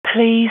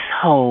Please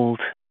hold.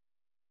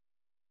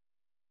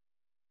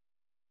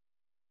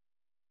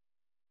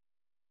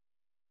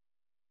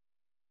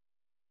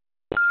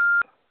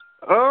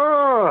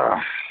 Oh,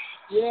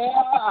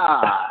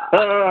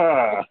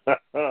 yeah.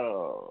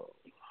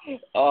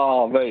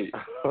 Oh, mate.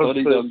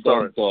 Donnie done.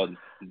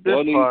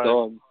 Donnie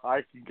done.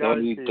 I can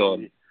guarantee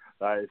you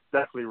that it's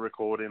definitely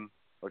recording.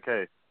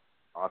 Okay.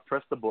 I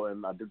pressed the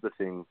button. I did the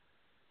thing.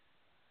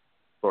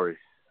 Sorry,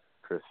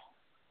 Chris.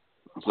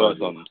 Well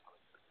done.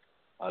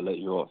 I'll let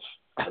you off.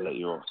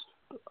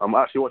 I'm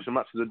actually watching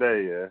Match of the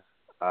Day, yeah.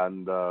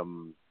 And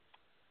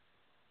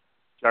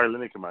Gary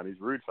Lineker, man, he's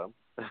rude, fam.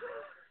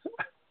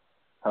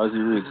 How's he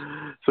rude?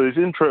 So his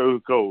intro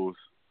goes,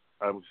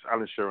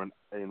 Alan Shearer and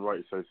Ian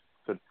Wright. So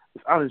it's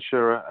Alan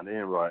Shearer and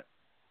Ian Wright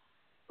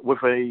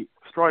with a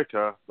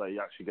striker that he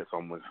actually gets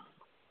on with.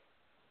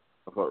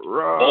 I thought,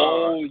 right.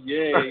 Oh,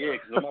 yeah.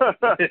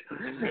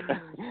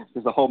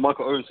 There's the whole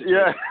Michael Owen situation.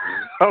 Yeah.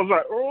 I was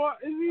like, what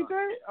is he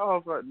doing? I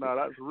was like, no,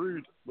 that's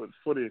rude, but it's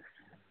funny.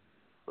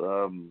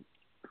 Well,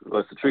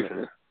 it's the truth,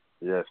 isn't it?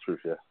 Yeah, it's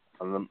truth, yeah.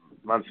 And the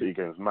Man City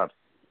game is mad.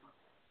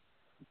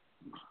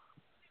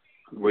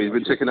 Well, you've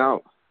been checking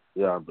out?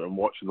 Yeah, I'm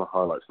watching the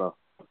highlights now.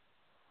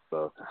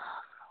 So,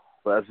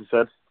 but as I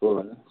said,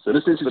 cool, man. So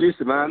let's introduce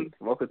the man.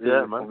 Welcome to,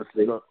 yeah, man.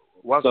 Obviously,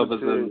 welcome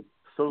to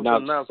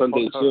now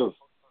Sunday Chill.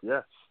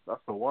 Yes,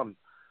 that's the one.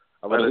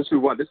 Let's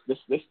rewind.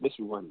 Let's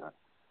rewind that.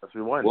 Let's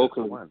rewind.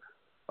 Welcome.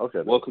 Okay.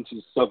 Then. Welcome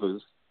to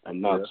Subbers,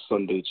 and now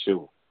Sunday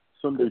Chill.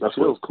 Sunday That's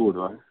Chill. what it's called,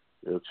 right?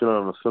 Yeah, chilling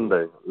on a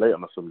Sunday, late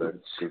on a Sunday.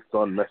 It's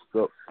done messed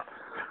up.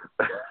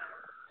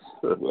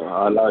 Well,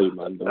 I allow you,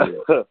 man.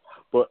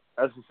 But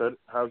as you said,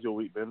 how's your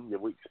week been? Your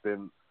week's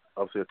been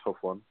obviously a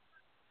tough one.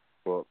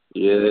 But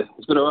yeah,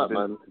 it's been alright,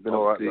 man. It's been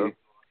alright, though.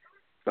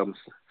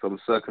 Some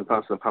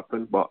circumstances have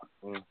happened, but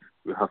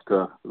we have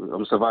to.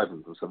 I'm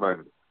surviving.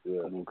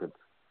 Yeah, I'm all good.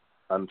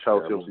 And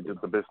Chelsea obviously did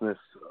the business.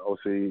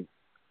 Obviously,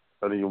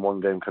 only in one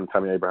game can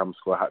Tammy Abraham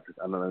score a hat-trick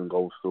and an own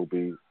goal still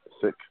be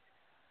sick.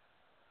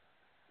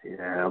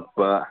 Yeah,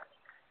 but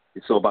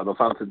it's all about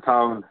Northampton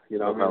Town. You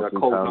know what I mean? A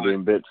cold night,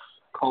 doing bits.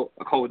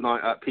 A cold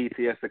night at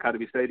PTS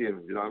Academy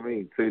Stadium. You know what I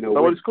mean? 2-0 Is that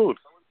what it's called?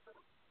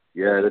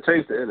 Yeah, they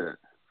changed it, innit?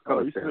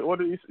 It used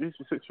to be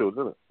Sixfields,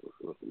 isn't it?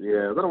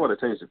 Yeah, I don't know what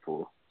they changed it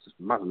for. It's just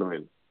mad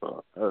annoying.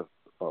 But fair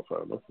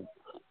enough.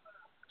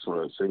 It's one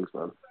of those things,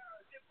 man.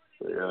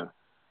 But yeah.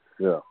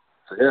 Yeah.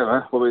 So yeah,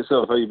 man. What about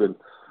yourself? How you been?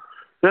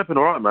 Yeah, been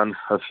alright, man.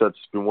 As I said,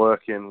 just been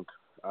working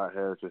out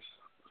here, just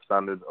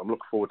standard. I'm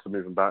looking forward to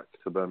moving back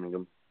to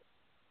Birmingham.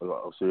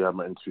 Obviously, I had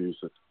my interviews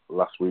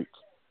last week.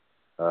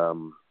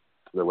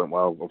 They went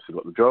well. Obviously,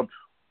 got the job.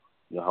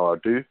 You know how I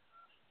do.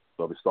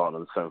 So I'll be starting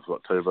on the 7th of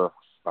October,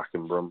 back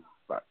in Brum,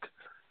 back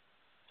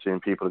seeing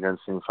people again,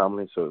 seeing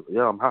family. So,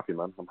 yeah, I'm happy,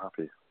 man. I'm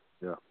happy.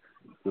 Yeah.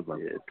 Good, man.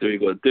 Yeah, do what you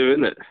got to do,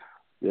 innit?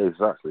 Yeah,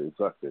 exactly.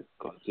 Got to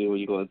do what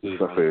you got to do,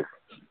 exactly. Man.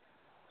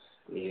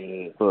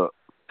 Yeah. But,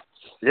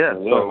 yeah,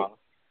 so,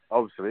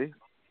 obviously,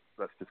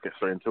 let's just get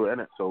straight into it,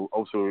 innit? So,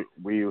 also,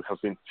 we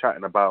have been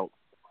chatting about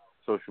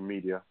social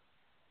media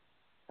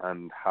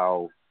and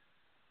how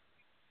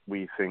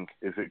we think,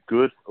 is it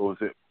good or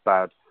is it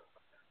bad?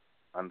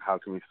 And how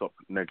can we stop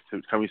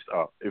negativity?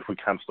 If we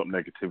can stop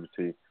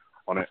negativity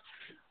on it?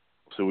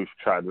 So we've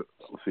tried,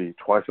 obviously,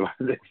 twice about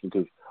this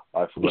because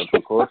I forgot to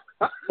record.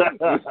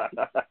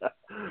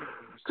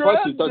 Twice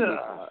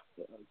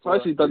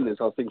you've done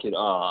this, I was thinking, this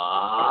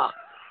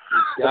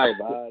guy,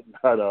 man.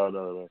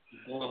 No.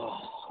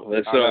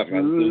 That's all right,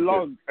 man.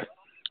 Long.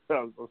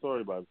 I'm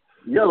sorry, man.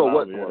 You got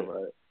work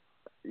tomorrow, right?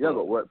 You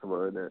got work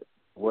tomorrow, innit?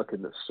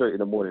 Working straight in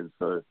the morning,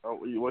 so.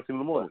 Oh, you working in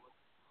the morning?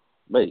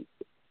 Mate,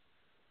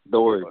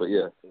 don't worry, but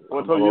yeah.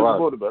 What time are you in the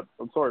morning, man?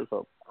 I'm sorry,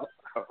 fam.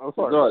 I'm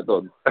sorry. It's alright,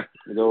 Don.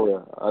 You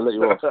know, I'll let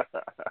you off.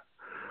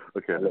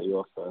 Okay. I'll let you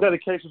off, man.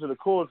 Dedication to the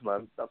cause,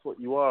 man. That's what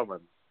you are, man.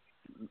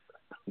 You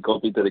gotta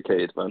be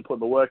dedicated, man. Put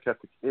the work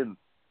ethic in.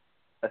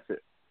 That's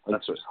it.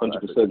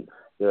 100%.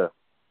 Yeah.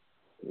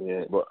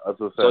 Yeah. But as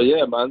I said. So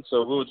yeah, man.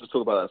 So we were just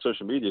talking about that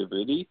social media,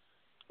 really.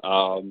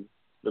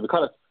 We were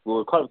kind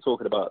of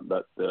talking about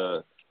that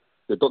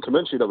the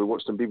documentary that we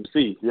watched on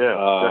BBC.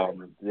 Yeah.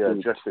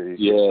 Jesse.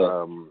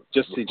 Yeah.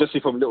 Jesse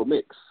from Little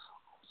Mix.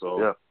 So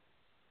yeah.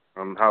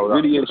 And how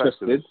really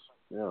interested.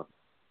 Yeah.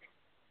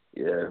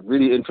 Yeah,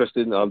 really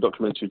interesting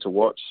documentary to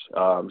watch.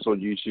 It's on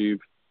YouTube.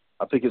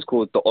 I think it's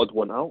called The Odd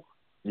One Out.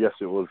 Yes,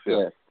 it was.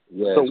 Yeah.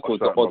 It's called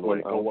The Odd One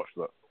Out. Go watch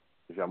that.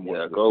 If you haven't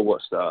watched it. Go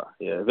watch that.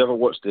 Yeah, if you haven't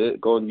watched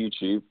it, go on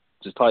YouTube.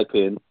 Just type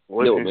in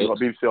Little Mix. Like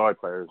BBC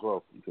iPlayer as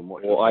well. You can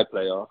watch or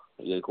iPlayer.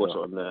 Yeah, you can watch it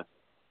on there.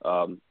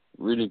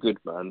 Really good,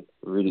 man.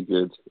 Really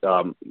good.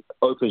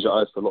 Opens your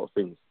eyes to a lot of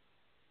things.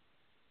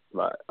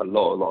 Like a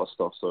lot of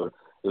stuff. So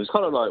it was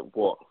kind of like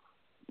what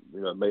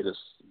made us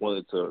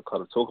wanted to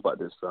kind of talk about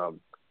this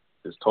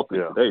topic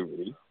today.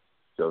 Really, you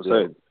know what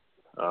I'm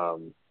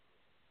saying?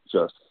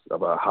 Just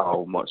about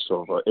how much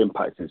of an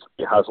impact it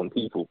has on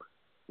people.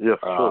 Yeah,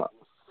 for sure.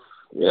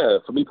 Yeah,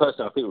 for me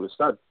personally, I think it was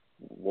sad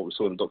what we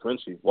saw in the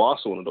documentary. What I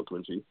saw in the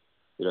documentary,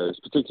 it's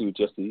particularly with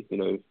Jessie.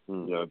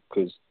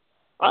 Because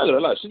I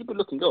don't know, she's a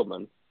good-looking girl,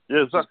 man.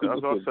 Yeah, exactly.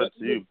 As I said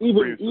to you,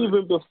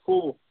 even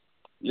before.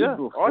 Yeah, I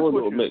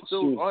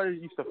thought I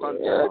used to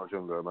fancy her when I was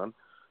younger, man.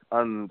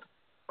 And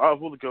out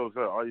of all the girls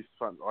there, I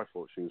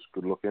thought she was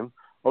good looking.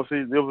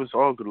 Obviously, the others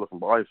are good looking,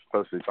 but I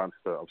personally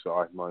fancied her. Obviously,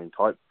 I have my own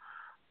type.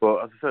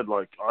 But as I said,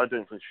 like, I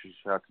don't think she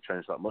had to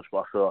change that much. But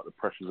I feel like the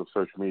pressures of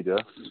social media,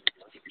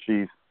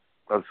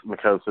 as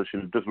Michaela said, she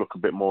does look a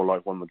bit more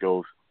like one of the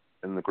girls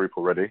in the group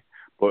already.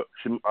 But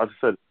she, as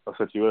I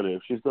said to you earlier,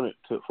 if she's done it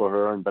for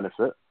her own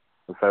benefit,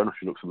 then fair enough,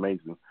 she looks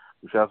amazing.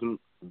 If she hasn't,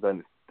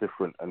 then it's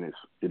different, and it's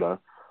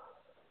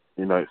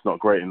it's not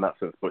great in that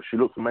sense. But she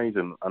looks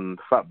amazing, and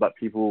the fact that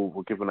people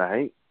were giving her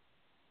hate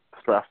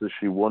straight after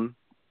she won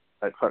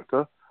X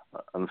Factor,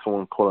 and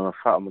someone calling her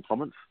fat in the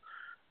comments,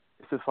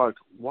 it's just like,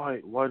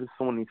 why does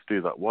someone need to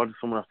do that? Why does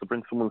someone have to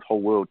bring someone's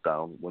whole world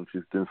down when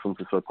she's doing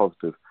something so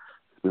positive?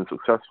 She's been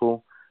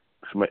successful.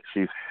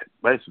 She's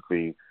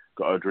basically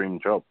got her dream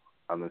job,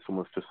 and then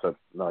someone's just said,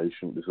 no, you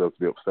shouldn't deserve to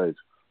be on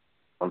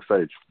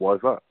stage. Why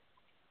is that?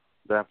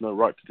 They have no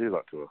right to do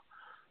that to her.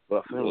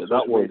 But I think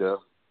that media,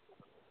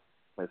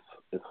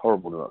 it's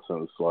horrible in that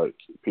sense. Like,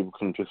 people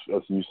can just,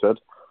 as you said,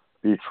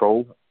 be a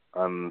troll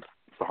and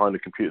behind a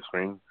computer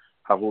screen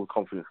have all the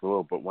confidence in the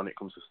world, but when it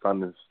comes to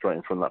standing straight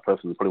in front of that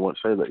person, they probably won't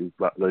say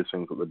those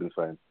things that they've been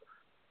saying.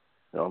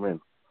 You know what I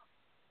mean?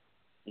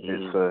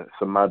 It's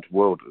a mad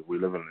world we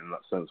live in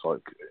that sense.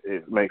 Like,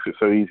 it makes it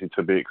so easy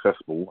to be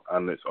accessible,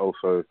 and it's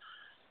also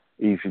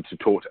easy to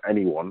talk to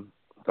anyone,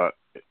 that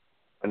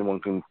anyone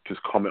can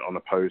just comment on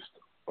a post,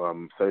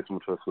 say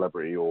something to a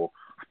celebrity or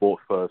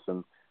sports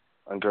person,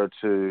 and go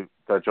to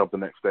their job the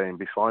next day and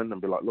be fine and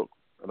be like, look,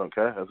 I don't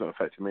care, it hasn't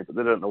affected me. But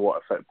they don't know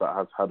what effect that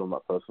has had on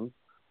that person.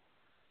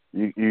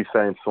 You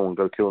saying to someone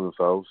go kill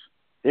themselves,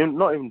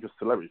 not even just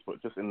celebrities,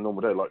 but just in a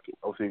normal day. Like,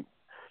 obviously,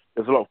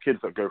 there's a lot of kids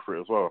that go through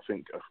it as well. I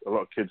think a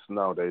lot of kids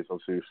nowadays,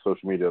 obviously, with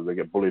social media, they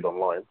get bullied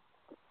online.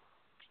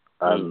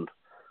 And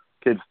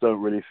kids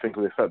don't really think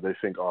of the effect. They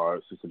think, oh,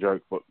 it's just a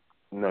joke. But,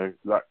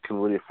 that can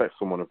really affect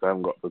someone if they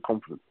haven't got the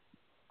confidence,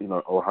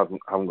 or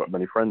haven't got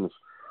many friends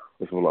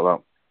or something like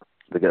that.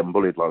 They're getting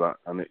bullied like that,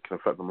 and it can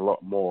affect them a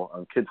lot more.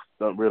 And kids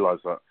don't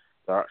realise that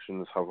their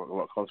actions have a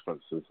lot of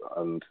consequences.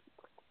 And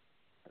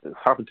it's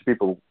happened to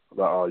people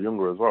that are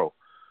younger as well.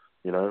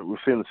 We've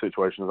seen the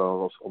situations,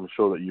 and I'm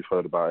sure that you've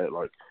heard about it,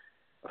 like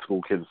a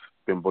school kid's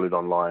been bullied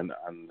online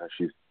and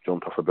she's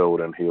jumped off a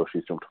building, he or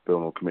she's jumped off a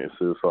building or committed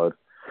suicide.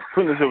 I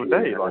think the other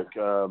day, I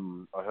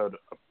heard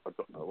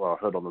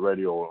on the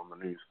radio or on the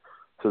news,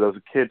 so there was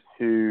a kid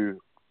who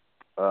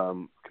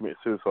committed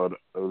suicide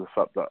over the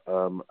fact that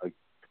a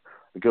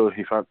girl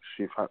he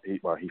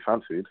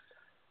fancied,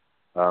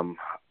 I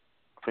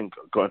think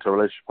got into a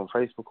relationship on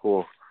Facebook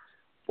or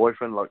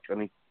boyfriend,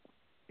 and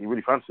he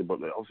really fancied,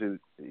 but obviously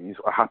he's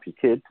a happy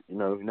kid. He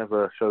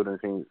never showed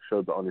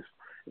that on his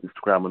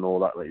Instagram and all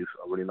that he's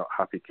a really not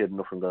happy kid,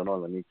 nothing going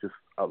on, and he just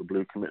out of the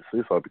blue commits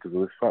suicide because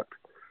of this fact.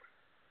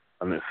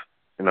 And it's,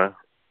 because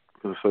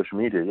of social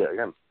media, yet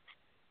again.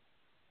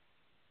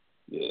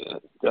 Yeah,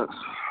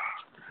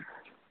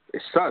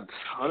 it's sad.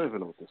 I don't even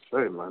know what to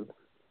say, man.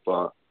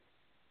 But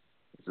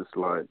it's just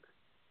like,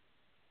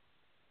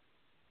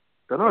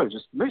 I don't know, it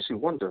just makes you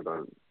wonder,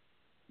 man.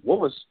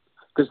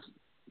 Because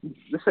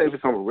let's say every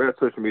time we had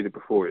social media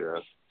before,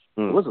 it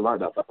wasn't like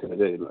that back in the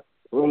day. Like,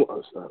 I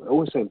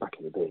always saying back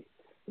in the day,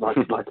 like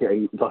 10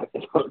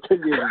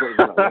 years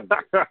ago.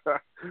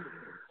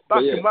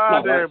 Back in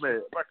my day,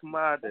 mate. Back in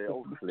my day,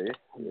 obviously.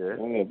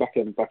 Yeah, back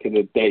in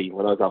the day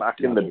when I was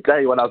back in the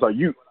day when I was a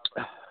youth.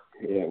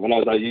 Yeah, when I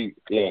was a youth.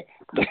 Yeah.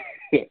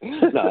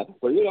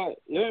 But you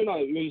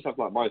used to have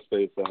like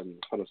MySpace and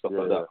kind of stuff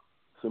like that.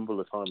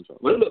 Simpler times.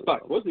 When I look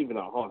back, it wasn't even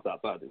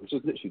that bad. It was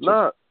just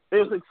literally. It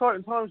was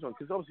exciting times, man,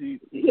 because obviously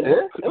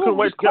couldn't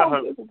wait to get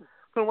home.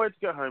 Couldn't wait to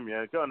get home,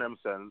 go on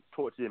MSN,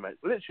 talk to your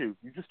mates. Literally,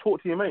 you just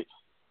talk to your mates.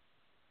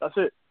 That's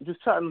it. You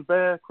just chat and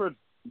bear crud.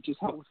 You just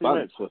have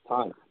banter.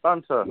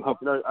 Banter.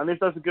 And if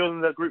there's a girl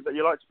in that group that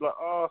you like, to be like,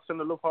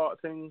 send a love heart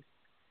thing.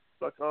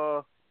 Like,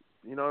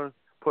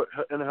 put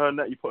her in her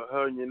net, you put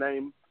her in your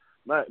name.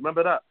 Mate,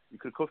 remember that? You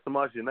could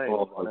customize your name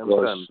on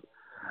MSN.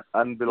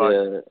 And be like...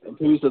 Yeah, and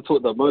who used to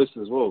talk the most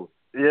as well?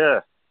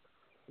 Yeah.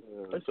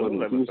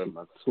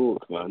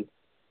 Talk, man.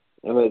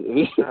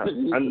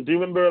 And do you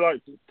remember,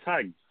 like,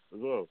 tags as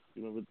well?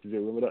 Did you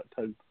remember that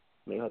tag?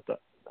 They had that.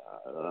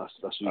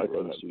 That's you,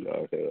 bro. That's you.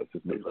 Okay, that's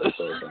just me.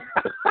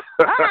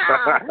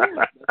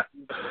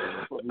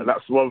 And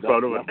that's one for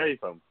another day,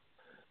 fam.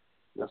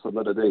 That's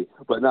another day.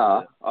 But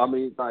I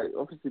mean, like,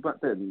 obviously back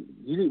then,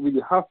 you didn't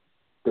really have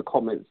the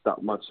comments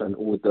that much and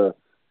all the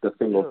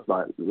thing of,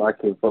 like,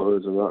 liking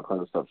photos and that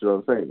kind of stuff. Do you know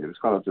what I'm saying? It was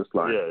kind of just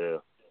like... Yeah.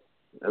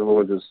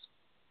 Everyone just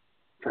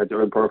had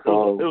their own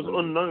profile. It was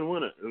unknown,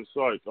 wasn't it? It was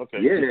like, okay.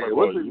 Yeah,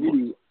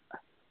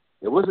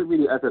 it wasn't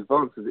really as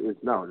advanced as it is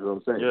now. You know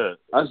what I'm saying? Yeah.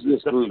 As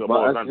years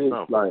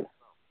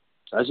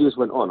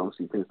went on,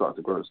 obviously things started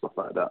to grow and stuff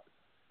like that.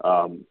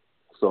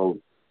 So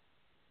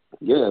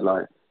yeah,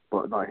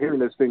 but hearing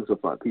those things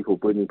of like people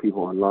bullying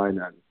people online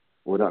and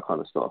all that kind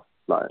of stuff,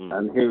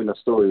 and hearing a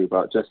story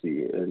about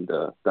Jesse and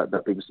that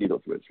BBC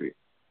documentary,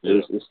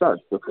 it's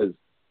sad because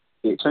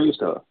it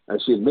changed her,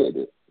 and she admitted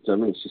it. Do you know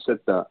what I mean? She said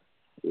that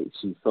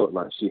she felt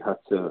like she had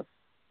to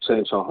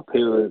change her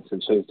appearance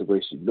and change the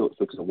way she looked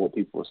because of what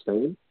people were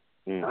saying.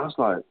 And I was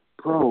like,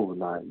 bro,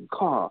 like, you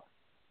can't,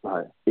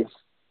 like, it's,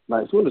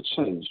 like, if you want to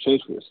change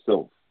for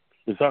yourself.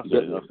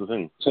 Exactly, that's the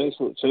thing. Change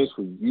for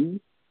you,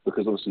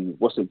 because obviously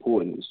what's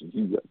important is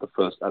you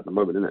at the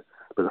moment, isn't it?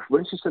 But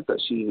when she said that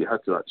she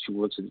had to, like,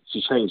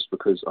 she changed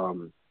because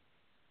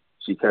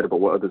she cared about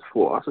what others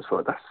thought, I just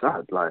thought, that's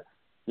sad, like,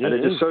 and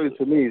it just showed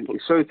to me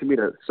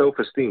that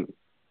self-esteem,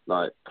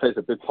 like, plays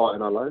a big part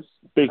in our lives.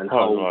 Big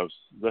part in our lives,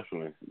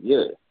 definitely.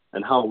 Yeah,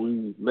 and how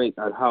we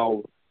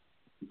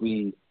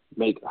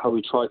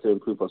try to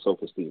improve our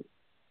self-esteem. Do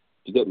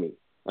you get me?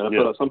 And I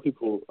feel like some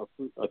people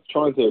are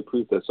trying to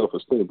improve their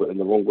self-esteem, but in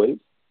the wrong ways.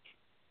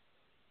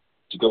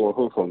 To go on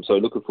home from, so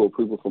looking for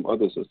approval from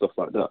others and stuff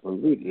like that.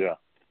 And really,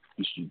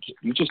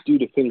 you just do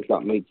the things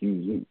that make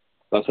you.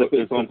 Like, so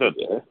for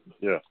example,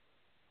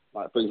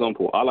 like, for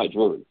example, I like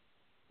drawing,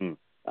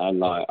 and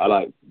like I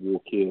like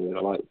walking, I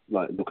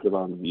like looking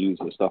around the views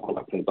and stuff. I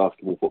like playing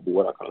basketball, football,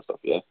 all that kind of stuff.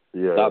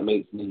 That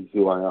makes me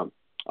who I am.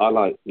 I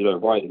like,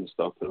 writing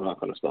stuff and all that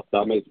kind of stuff.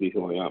 That makes me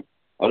who I am.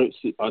 I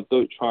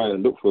don't try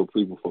and look for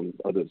approval from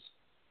others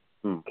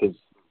because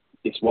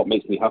it's what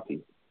makes me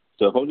happy.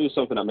 So if I'm doing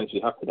something that makes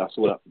me happy, that's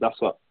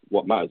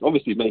what matters.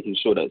 Obviously, making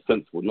sure that it's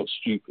sensible, not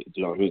stupid. Do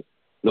you know what I mean?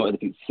 Not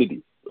anything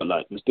silly, but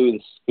like just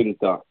doing things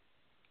that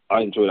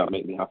I enjoy that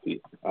make me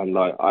happy. And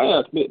like I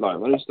admit, like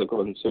when I used to go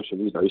on social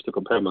media, I used to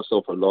compare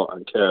myself a lot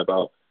and care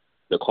about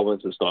the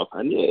comments and stuff.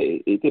 And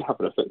it did have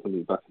an effect on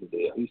me back in the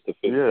day. I used to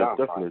think,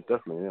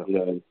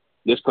 definitely.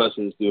 This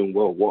person's doing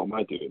well. What am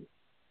I doing?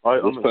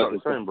 I'm exactly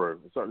the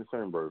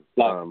same, bro.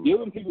 Like,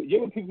 when people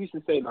used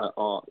to say, like,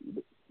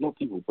 not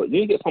people, but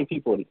you get some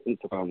people on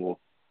Instagram or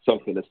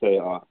something that say,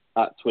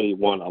 at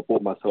 21, I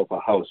bought myself a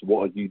house.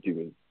 What are you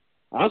doing?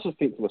 And I just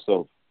think to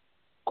myself,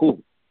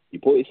 cool, you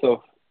bought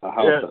yourself a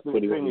house at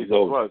 21 years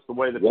old. Well, it's the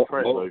way that you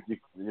trade, though.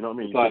 You know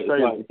what I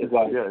mean?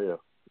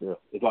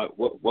 It's like,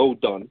 well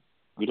done,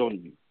 good on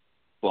you.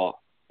 But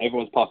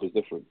everyone's path is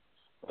different.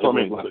 So, I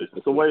mean,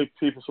 it's the way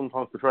people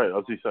sometimes portray it.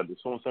 As you said, if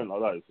someone's saying like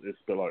that, it's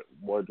a bit like,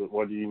 why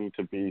do you need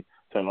to be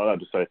saying like that?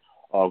 Just say,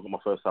 I've got my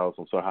first house,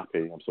 I'm so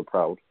happy, I'm so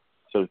proud.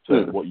 So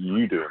what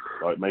you doing,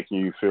 like making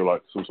you feel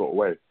like some sort of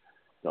way. You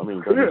know what I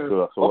mean? Don't you feel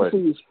that sort of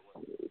way.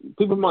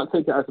 People might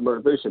take it as a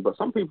motivation, but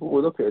some people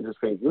will look at it and just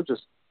think, you're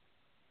just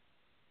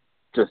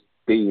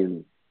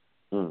being,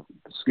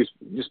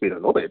 just being a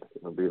knobhead,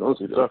 I'm being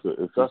honest with you.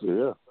 Exactly,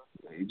 yeah.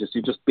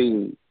 You're just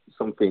being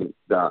something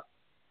that,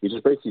 you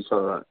just basically try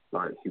to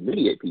like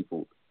humiliate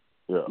people.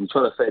 Yeah. You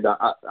try to say that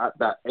at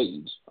that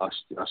age, I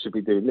should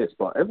be doing this,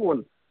 but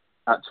everyone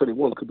at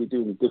 21 could be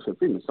doing different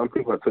things. Some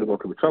people at 21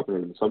 could be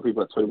traveling. Some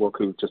people at 21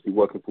 could just be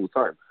working full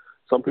time.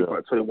 Some people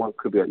at 21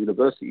 could be at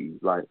university.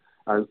 Like,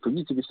 and for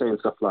you to be saying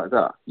stuff like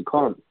that, you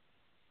can't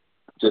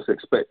just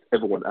expect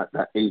everyone at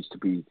that age to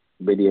be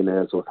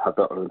millionaires or have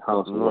their own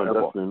house or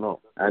whatever. No, definitely not.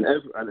 And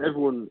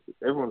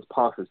everyone's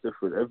path is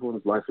different.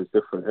 Everyone's life is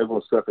different.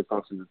 Everyone's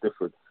circumstances are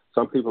different.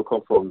 Some people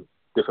come from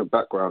different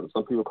backgrounds.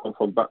 Some people come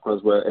from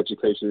backgrounds where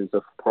education is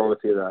a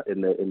priority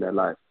in their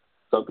life.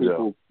 Some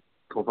people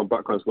come from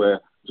backgrounds where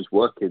just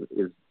working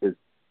is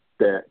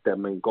their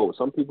main goal.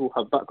 Some people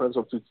have backgrounds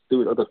of just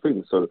doing other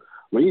things. So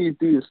when you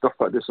do stuff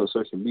like this on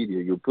social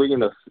media, you're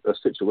bringing a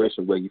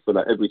situation where you feel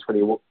like every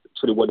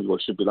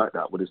 21-year-old should be like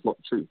that, when it's not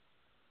true.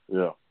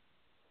 Yeah.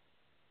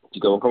 Do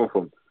you get where I'm coming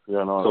from?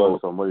 Yeah, no, I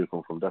understand where you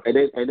come from,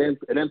 definitely.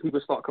 And then people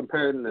start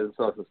comparing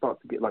themselves and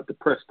start to get like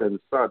depressed and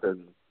sad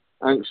and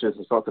anxious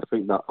and start to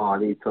think that I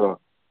need to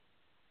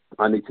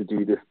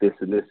do this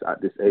and this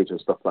at this age and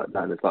stuff like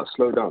that. And it's like,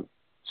 slow down,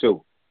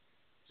 chill.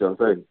 See what I'm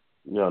saying?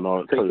 Yeah,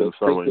 no, take your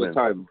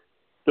time.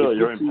 Do it at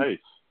your own pace.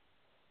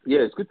 Yeah,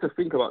 it's good to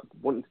think about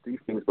wanting to do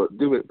things, but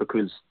do it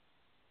because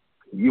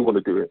you want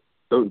to do it.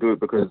 Don't do it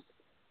because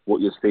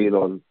what you're seeing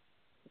on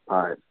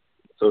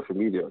social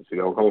media. So you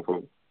know where I'm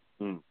coming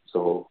from.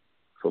 So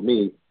for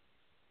me,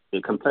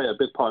 it can play a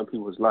big part in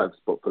people's lives,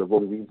 but for the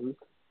wrong reasons.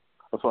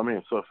 That's what I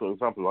mean. So, for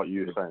example, like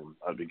you were saying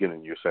at the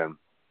beginning, you were saying,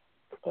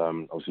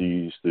 obviously you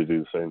used to do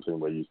the same thing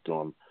where you used to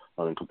go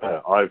on and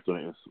compare. I've done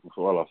it as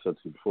well. I've said to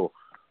you before.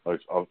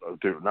 Like I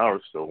do it now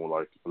still,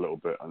 like a little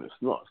bit, and it's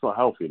not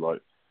healthy.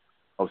 Like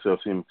obviously,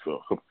 I've seen a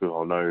couple of people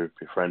I know,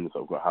 friends that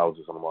have got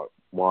houses, and I'm like,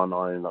 why am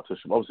I in that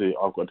situation? Obviously,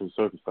 I've got a different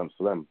circumstance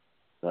to them.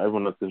 You know,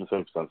 everyone has different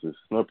circumstances.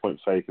 There's no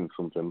point faking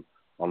something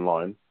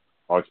online.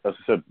 Like as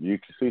I said, you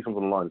can see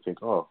something online and think,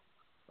 oh,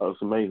 that was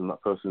amazing.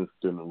 That person's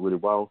doing it really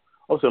well.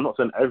 Obviously, I'm not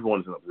saying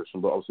everyone's in that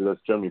position, but obviously there's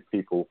generally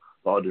people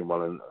that are doing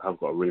well and have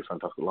got a really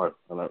fantastic life,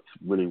 and that's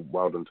really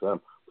well done to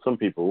them. Some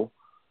people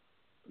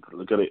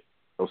get it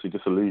obviously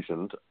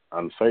disillusioned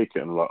and fake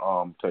it and like, oh,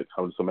 I'm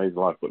having this amazing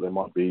life, but they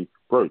might be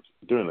broke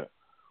doing it,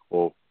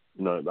 or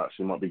they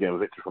actually might be getting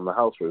evicted from the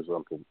house, for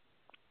example.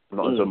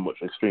 Not in so much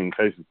extreme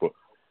cases, but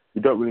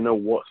you don't really know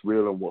what's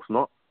real and what's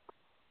not.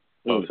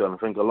 Obviously, and I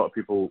think a lot of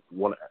people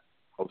want to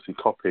obviously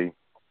copy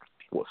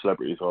what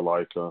celebrities are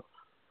like.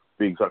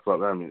 Be exactly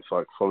like them. It's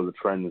like follow the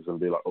trends and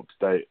be like up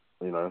to date,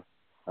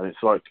 And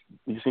it's like,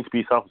 you just need to be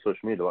yourself on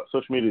social media. Like,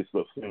 social media is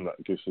the thing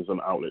that gives us an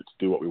outlet to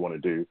do what we want to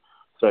do,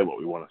 say what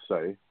we want to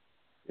say,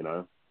 you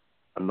know,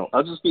 and not...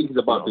 I just think it's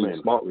about being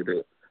smart with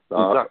it.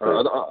 Exactly.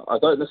 I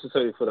don't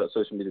necessarily feel that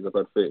social media is a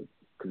bad thing,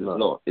 because it's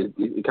not.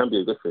 It can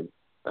be a good thing.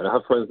 And I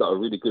have friends that are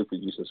really good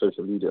with using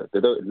social media.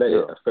 They don't let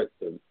it affect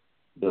them,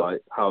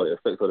 like how it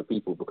affects other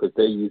people, because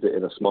they use it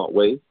in a smart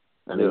way,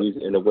 and they use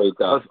it in a way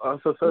that... As I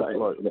said,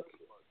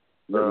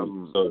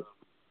 so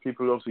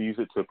people obviously use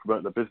it to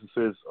promote their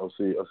businesses.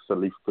 Obviously, as I said,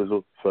 Leaf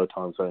Bizzle, third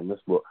time saying this,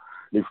 but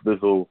Leaf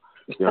Bizzle,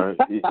 you know,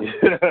 he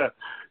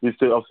used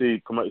to obviously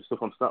promote his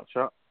stuff on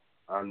Snapchat,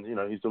 and, you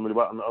know, he's done really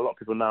well. And a lot of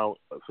people now,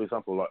 for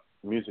example, like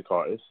music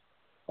artists,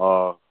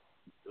 are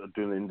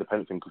doing the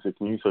independent thing because they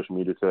can use social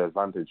media to their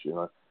advantage. You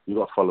know, you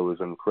got followers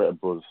and create a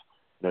buzz.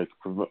 You know,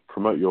 to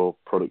promote your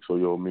products or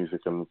your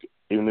music, and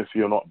even if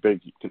you're not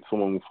big,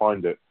 someone will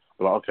find it.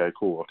 They're like, okay,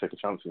 cool, I'll take a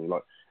chance on you.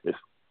 Like, it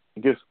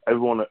gives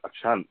everyone a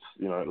chance.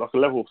 You know, like a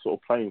level sort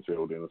of playing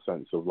field in the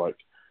sense of, like,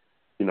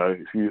 you know,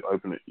 if you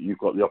open it, you've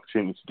got the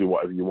opportunity to do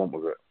whatever you want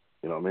with it.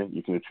 You know what I mean?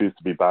 You can choose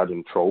to be bad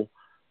and troll,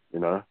 you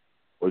know,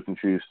 or you can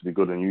choose to be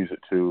good and use it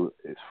to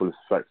its fullest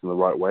effect in the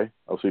right way.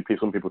 Obviously,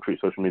 some people treat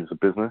social media as a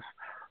business,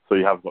 so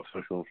you have got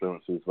social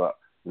influencers that,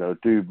 you know,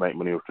 do make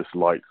money with just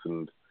likes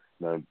and,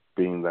 you know,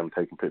 being them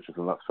taking pictures,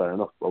 and that's fair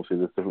enough. Obviously,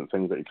 there's different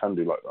things that you can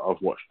do. Like,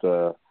 I've watched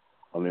on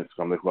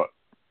Instagram, they've got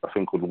a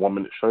thing called the 1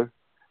 Minute Show,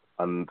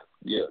 and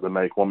they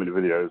make 1 minute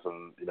videos,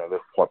 and, you know, they're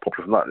quite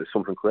popular from that. It's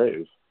something creative,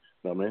 you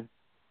know what I mean?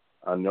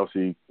 And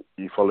obviously,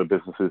 you follow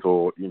businesses,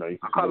 or, you know, you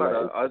I like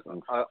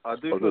that. I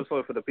do feel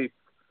sorry for the people.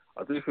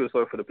 I do feel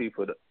sorry for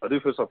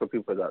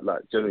people that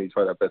like generally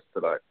try their best to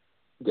like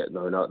get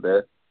known out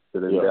there. So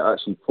then they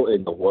actually put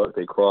in the work,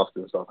 they craft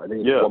and stuff. I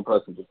think one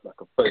person just like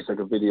a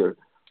 30-second video,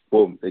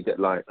 boom, they get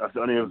like... That's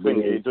the only other thing.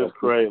 You just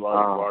create like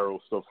viral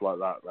stuff like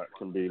that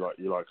can be like,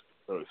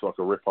 it's like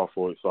a rip-off,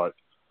 or it's like,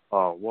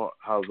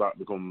 how's that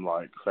become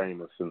like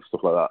famous and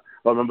stuff like that.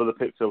 I remember the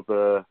picture of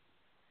the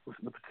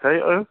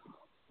potato?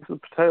 It's a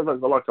potato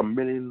that got like 1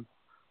 million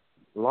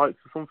likes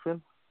or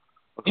something.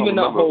 Even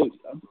that whole...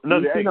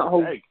 No, the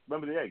egg.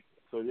 Remember the egg?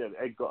 So yeah, the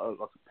egg got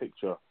like a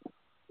picture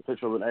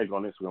of an egg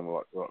on Instagram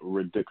with like a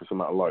ridiculous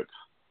amount of likes.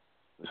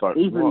 It's like,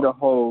 even what?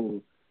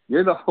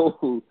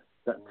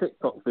 That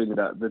TikTok thing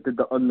that they did,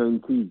 the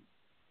unknown T.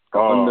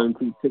 Unknown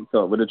T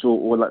TikTok, where they draw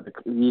all like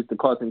used the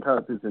cartoon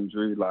characters and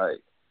drew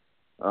like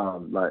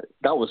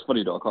that was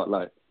funny though, I can't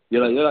lie.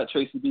 You're like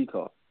Tracy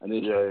Beaker, and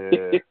then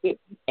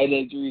and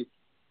then drew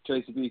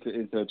Tracy Beaker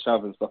into a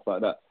chav and stuff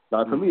like that.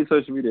 Like, for me,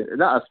 social media in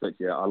that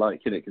aspect, I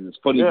like it because it's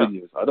funny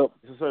videos. I don't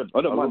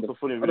mind the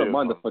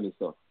funny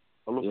stuff.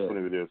 I love the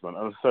funny videos, man.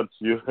 And I said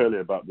to you earlier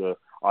about the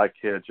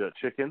IKEA jerk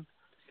chicken,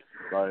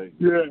 like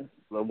the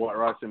white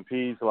rice and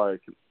peas,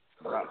 like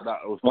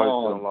that was posted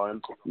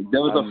online.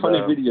 There was a funny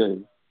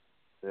video.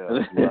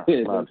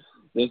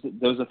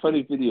 There was a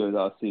funny video that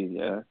I've seen,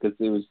 because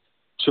there was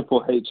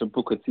Triple H and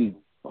Booker T,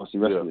 obviously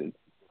wrestling,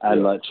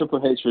 and like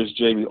Triple H was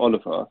Jamie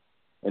Oliver,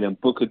 and then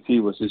Booker T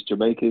was this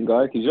Jamaican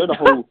guy. Because the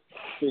whole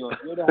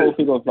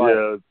thing of like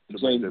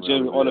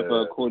Jamie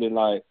Oliver calling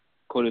like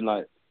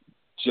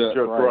jerk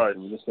rice.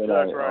 Oh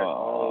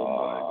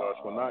my gosh,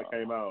 when that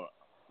came out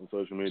on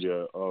social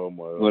media, oh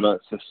my god.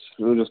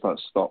 We were just like,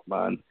 stop,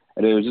 man.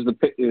 And it was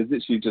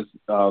literally just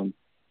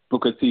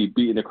Booker T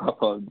beating the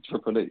crap out of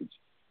Triple H,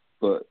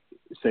 but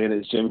saying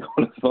it's Jamie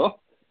Oliver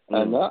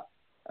and that.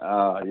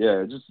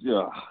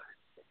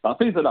 Like,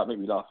 things like that make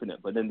me laugh,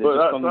 innit? But then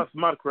that's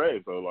mad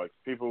creative though. Like,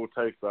 people will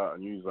take that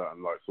and use that,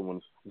 and like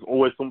there's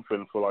always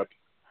something for like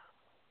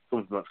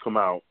something that's come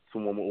out.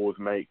 Someone will always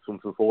make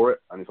something for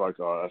it, and it's like,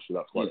 oh, actually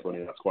that's quite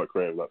funny, that's quite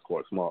creative, that's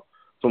quite smart.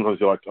 Sometimes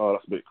you're like, oh,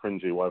 that's a bit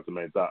cringy. Why have they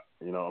made that?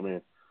 You know what I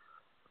mean?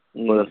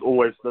 But there's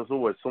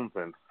always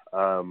something.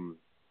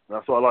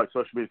 That's what I like.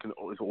 Social media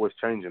is always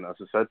changing. As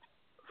I said,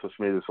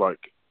 social media is like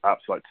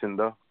apps like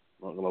Tinder.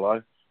 Not gonna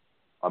lie,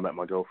 I met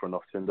my girlfriend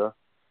off Tinder,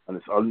 and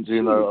I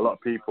do know a lot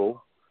of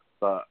people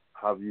that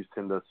have used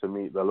Tinder to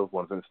meet their loved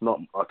ones, and it's not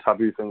a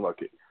taboo thing.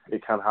 Like,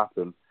 it can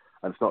happen,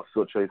 and it's not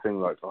such a thing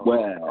like,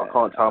 I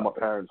can't tell my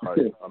parents I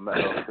met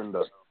her on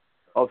Tinder.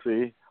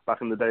 Obviously,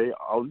 back in the day,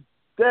 I was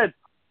dead.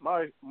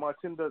 My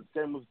Tinder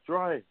game was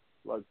dry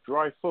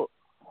foot.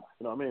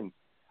 You know what I mean?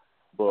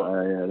 But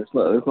let's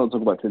not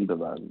talk about Tinder,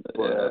 man.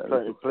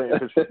 Plenty of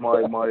pictures of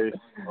my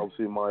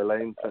obviously my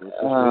lane.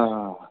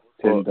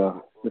 Tinder.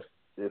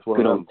 It's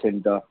good old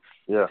Tinder.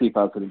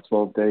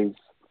 2012 days.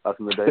 Back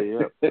in the day,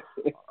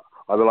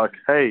 I'd be like,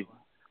 hey,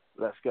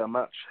 let's get a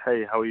match.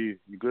 Hey, how are you?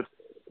 You good?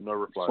 No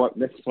reply.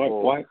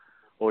 Swipe.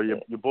 Or you're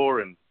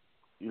boring.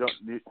 You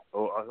don't.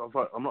 Or I was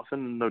like, I'm not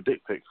sending no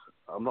dick pics.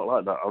 I'm not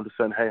like that. I'm just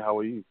saying, hey, how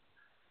are you?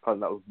 That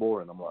was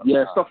boring. I'm like,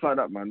 stuff like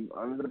that, man.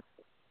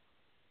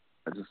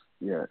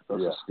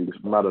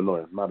 It's mad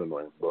annoying,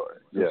 but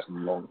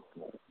long.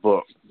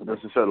 But as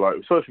I said,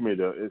 like, social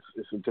media,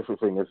 it's a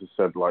different thing. As I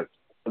said, like,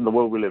 in the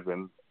world we live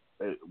in,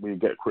 we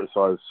get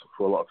criticised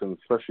for a lot of things,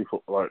 especially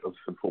for, like, as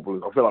I said,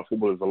 footballers. I feel like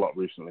footballers a lot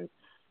recently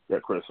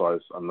get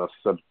criticised, and as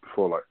I said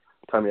before, like,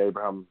 Tammy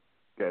Abraham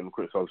getting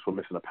criticised for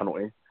missing a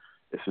penalty.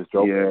 It's his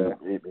job. Yeah.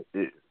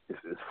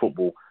 It's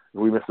football. If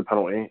we miss the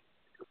penalty,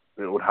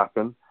 it would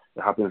happen.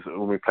 It happens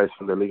when we play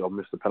for the league. I'll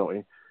miss the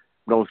penalty.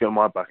 No one's getting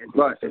my back. It's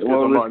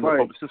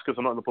just because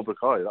I'm not in the public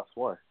eye. That's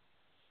why.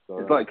 So,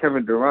 it's like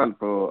Kevin Durant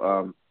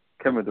for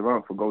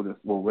Golden.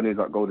 Well, when he was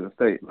at Golden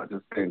State, like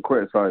just getting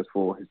criticised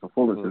for his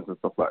performances and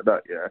stuff like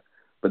that. Yeah.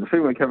 But the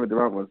thing with Kevin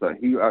Durant was that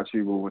he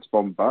actually will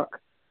respond back.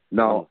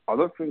 Now, I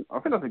think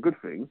that's a good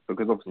thing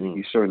because obviously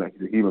he's showing that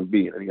he's a human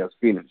being and he has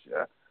feelings.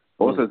 Yeah.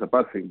 But also it's a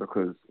bad thing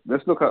because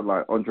let's look at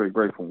like Andre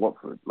Gray from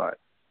Watford, like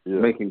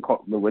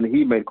when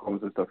he made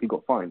comments and stuff, he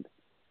got fined.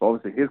 But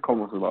obviously his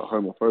comments were like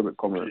homophobic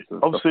comments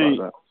and obviously,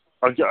 stuff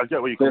like that. I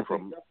get where you come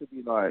from.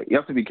 You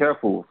have to be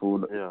careful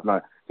for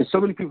like. There's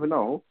so many people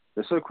now.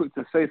 They're so quick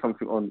to say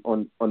something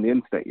on the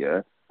internet,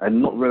 yeah,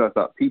 and not realize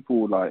that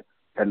people like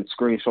can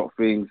screenshot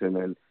things and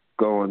then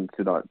go on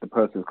to like the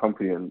person's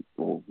company and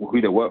or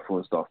who they work for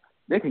and stuff.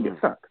 They can get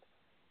sacked.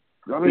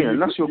 I mean,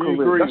 and that's your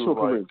career. That's your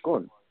career. It's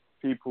gone.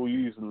 People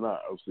using that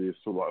obviously is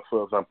sort of like,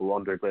 for example,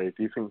 Andre Gray.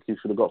 Do you think he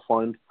should have got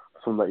fined for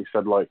something that he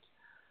said like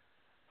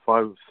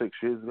 5-6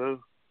 years ago?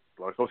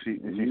 Like obviously,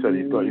 as you said,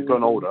 he's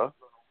gotten older,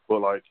 but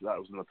like that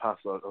was in the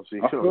past. Like,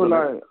 obviously, I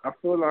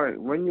feel like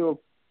when you're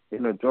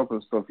in a job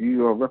and stuff,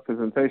 you're a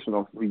representation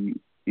of who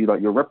you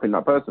like. You're repping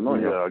that person,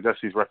 aren't you? Yeah, I guess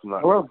he's repping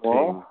that.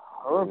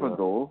 However,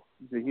 though,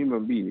 he's a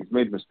human being. He's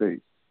made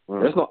mistakes.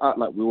 Let's not act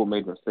like we all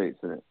made mistakes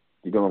in it.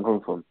 You get where I'm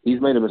coming from? He's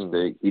made a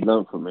mistake. He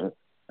learned from it.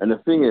 And the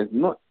thing is,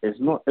 it's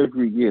not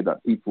every year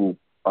that people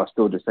are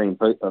still the same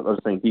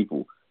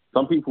people.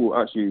 Some people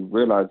actually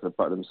realize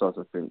about themselves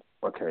and think,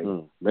 okay,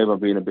 maybe I'm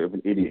being a bit of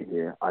an idiot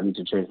here. I need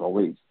to change my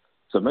ways.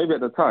 So maybe at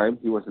the time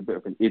he was a bit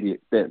of an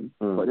idiot then,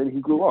 but then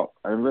he grew up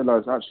and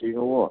realized, actually, you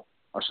know what?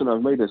 I shouldn't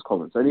have made those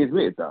comments. And he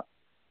admitted that.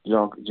 Do you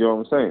know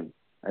what I'm saying?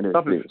 And it's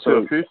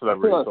a few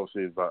celebrities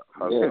obviously that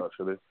have it,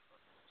 actually.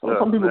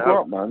 Some people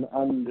grow up, man,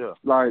 and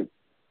like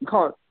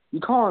you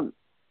can't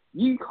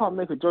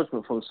make a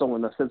judgment from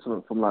someone that said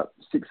something from like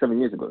 6-7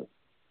 years ago.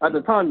 At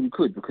the time, you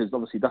could because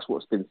obviously that's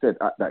what's been said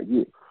at that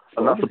year.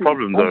 And that's the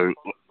problem, though.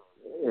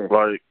 Yeah.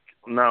 Like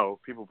now,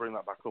 people bring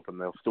that back up and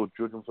they'll still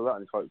judge him for that.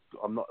 And it's like,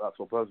 I'm not that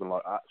sort of person.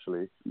 Like I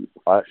actually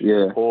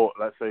support.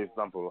 Let's say,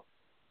 for example,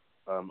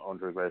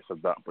 Andre Gray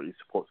said that, but he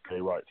supports gay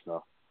rights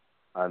now,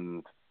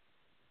 and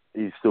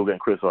he's still getting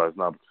criticised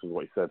now because of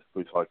what he said.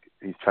 But it's like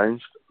he's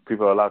changed.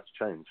 People are allowed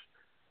to change.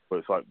 But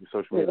it's like the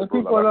social media.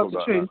 People are allowed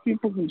to change.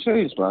 People can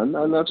change, man.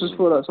 And I just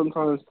feel like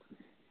sometimes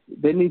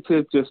they need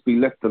to just be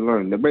left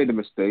alone. They made a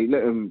mistake.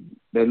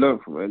 They learn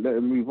from it. Let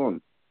them move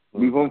on.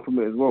 Move on from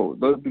it as well.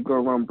 Don't be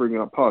going around bringing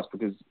up past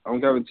because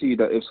I'm guaranteed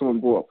that if someone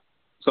brought up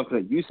something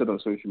that you said on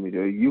social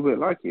media, you wouldn't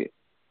like it.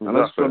 Exactly. And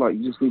I just feel like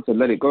you just need to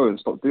let it go and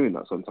stop doing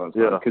that sometimes.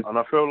 Yeah, and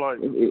I feel like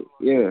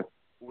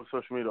with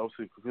social media,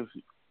 obviously, because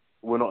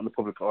we're not in the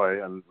public eye,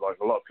 and like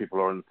a lot of people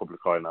are in the public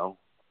eye now.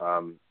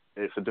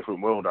 It's a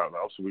different world out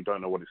there, so we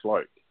don't know what it's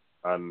like,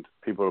 and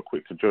people are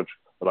quick to judge.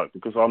 Like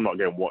because I'm not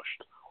getting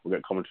watched or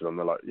get commented on,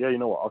 they're like, yeah, you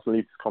know what, I'll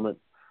delete this comment.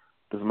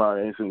 Doesn't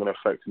matter, anything going to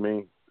affect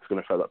me. It's going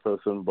to affect that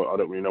person, but I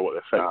don't really know what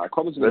they affect.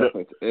 Comments don't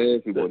affect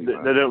everybody.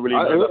 They don't really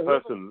know that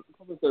person.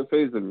 Comments don't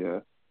faze them,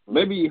 yeah.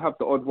 Maybe you have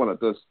the odd one that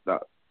does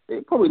that.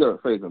 It probably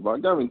don't faze them, but I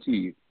guarantee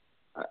you,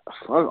 I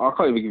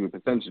can't even give you a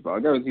percentage, but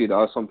I guarantee you there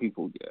are some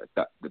people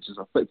that just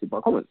affected by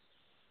comments.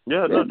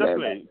 Yeah, no,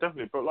 definitely.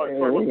 But like,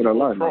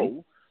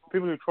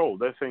 people who troll,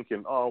 they're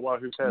thinking, oh, well,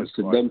 who cares? It's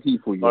to them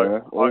people,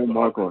 my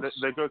God.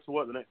 They go to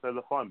work the next day,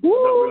 they're fine, but they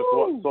don't really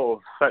know what sort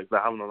of effect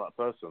they're having on that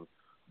person.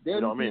 Them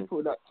you know what I mean?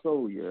 People that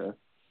troll,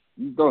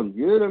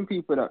 you're them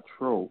people that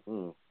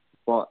troll.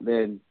 But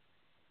then,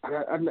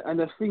 and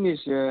the thing is,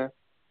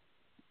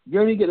 you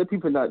only get the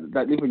people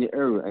that live in your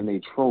area and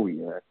they troll,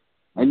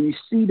 and you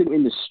see them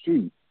in the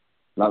street,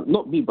 like,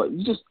 not me, but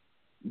you just,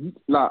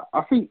 like,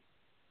 I think,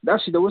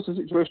 actually, there was a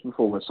situation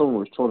before where someone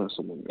was trolling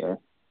someone,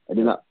 and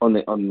then on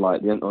the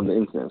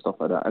internet and stuff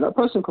like that, and that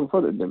person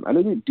confronted them, and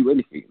they didn't do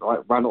anything, like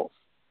ran off,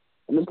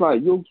 and it's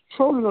like you're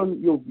trolling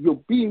on, you're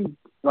being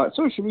like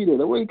social media.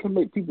 The way it can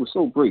make people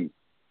so brave,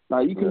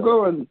 like you can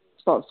go and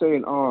start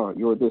saying,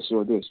 you're this,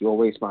 you're a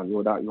waste man,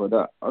 you're that, you're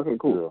that. Okay,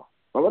 cool. Yeah.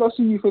 But when I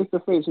see you face to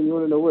face and you're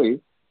running away,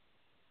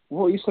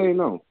 what are you saying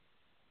now?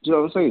 Do you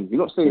know what I'm saying?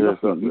 You're not saying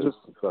nothing. You just,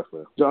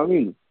 exactly. Do you know what I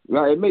mean?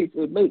 Like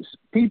it makes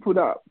people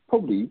that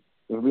probably,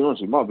 if we're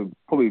honest, might be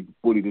probably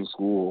bullied in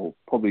school, or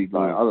probably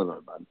like I don't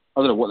know, man. I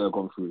don't know what they've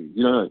gone through.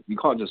 You know, you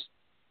can't just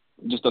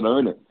don't know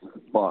it.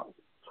 But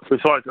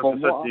besides, as I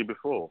said to you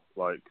before,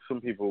 like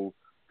some people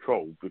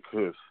troll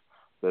because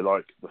they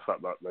like the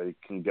fact that they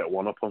can get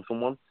one up on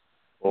someone,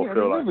 or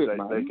feel like they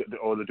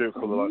do it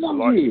for the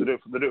likes.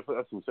 They do it for,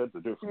 as we said, they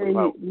do it for the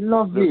clout.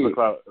 Love it.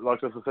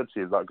 Like as I said to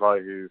you, that guy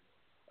who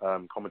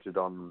commented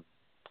on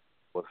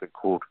what's it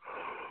called.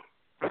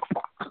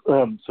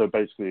 So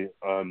basically,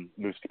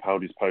 Lewis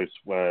Capaldi's post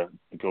where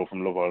the girl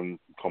from Love Island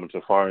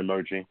commented a fire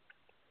emoji,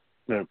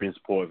 being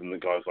supportive, and the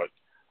guy's like,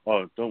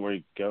 "Oh, don't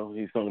worry, girl,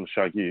 he's not going to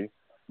shag you."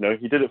 No,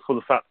 he did it for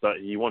the fact that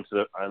he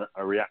wanted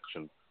a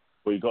reaction,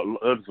 but he got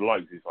loads of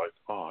likes. He's like,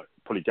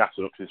 probably gassed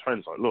it up to his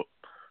friends, like, look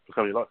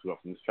how many likes we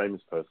got from this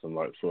famous person,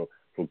 like for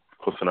for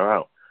cussing her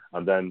out.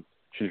 And then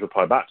she's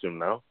replied back to him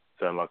now,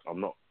 saying, like, I'm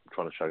not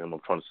trying to shag him, I'm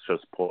trying to show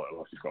support,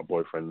 like he's got a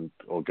boyfriend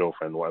or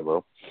girlfriend or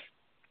whatever.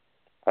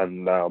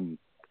 And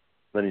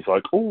then he's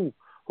like, oh,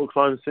 hook,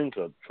 line, and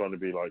sinker, trying to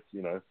be like,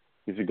 you know,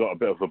 because he got a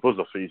bit of a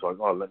buzzer, so he's like,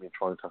 oh, let me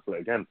try and tackle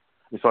it again.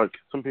 It's like,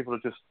 some people are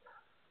just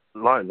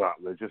like that.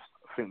 They just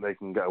think they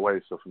can get away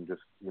with stuff and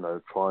just, you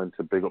know, trying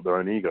to big up their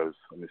own egos,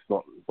 and it's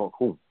not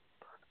cool.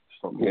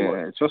 It's not cool.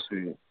 Yeah, trust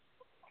me.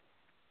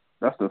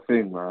 That's the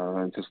thing, man.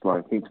 I just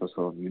like think to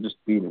myself, you're just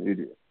being an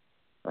idiot.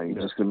 Like,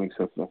 you're just gonna make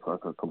yourself look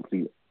like a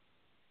complete.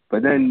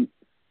 But then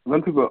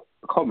when people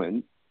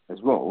comment as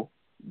well,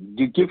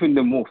 you're giving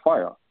them more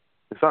fire.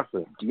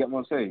 Exactly. Do you get what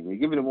I'm saying? You're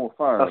giving them more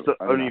fire. That's the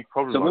only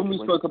problem. So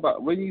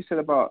when you said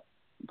about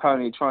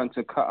apparently trying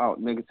to cut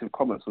out negative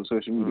comments on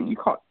social media, you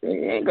can't.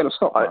 It ain't gonna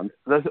stop, man.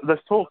 There's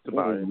talked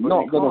about it, but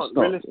not gonna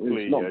stop.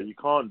 Realistically, you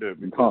can't do it.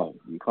 You can't.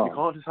 You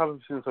can't just have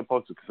it seem so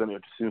positive, because then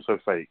it just seems so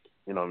fake.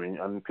 You know what I mean?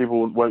 And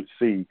people won't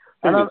see.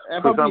 And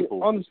for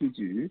example, honest with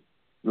you,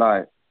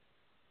 like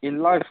in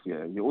life,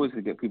 you're always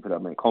gonna get people that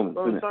make comments.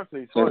 No,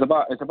 exactly. So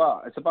it's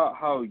about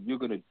how you're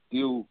gonna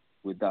deal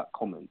with that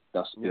comment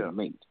that's been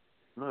made.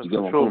 No, you get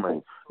for sure,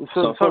 mate.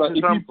 So I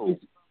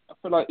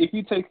feel like if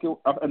you take,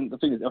 and the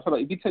thing is, I feel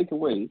like if you take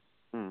away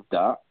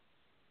that,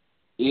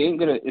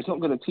 it's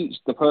not gonna teach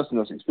the person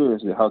that's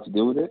experiencing it how to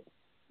deal with it.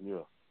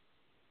 Yeah.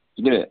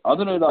 You get it? I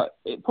don't know, like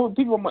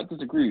people might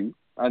disagree,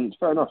 and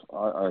fair enough.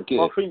 I get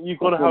it. I think you've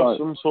got to have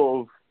some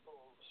sort of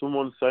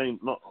someone saying,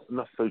 not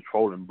necessarily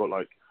trolling, but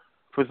like,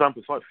 for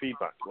example, it's like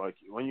feedback. Like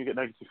when you get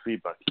negative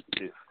feedback,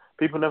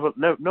 people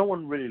no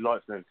one really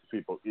likes negative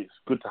feedback. It's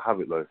good to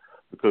have it though,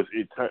 because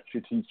it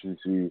actually teaches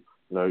you,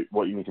 you know,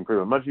 what you need to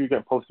improve. Imagine you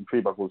get positive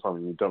feedback all the time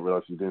and you don't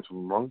realise you're doing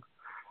something wrong.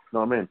 You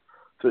know what I mean?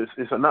 So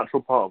it's a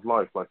natural part of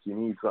life. Like you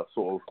need that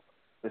sort of,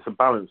 it's a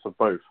balance of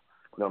both.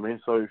 You know what I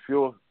mean? So if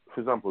you're, for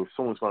example, if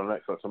someone's gone an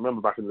X Factor, I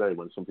remember back in the day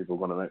when some people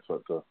gone an X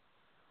Factor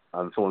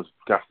and someone's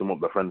gassed them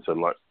up, their friend said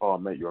like, oh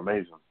mate, you're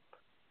amazing.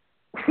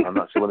 And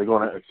actually when they go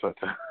on X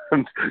Factor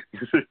and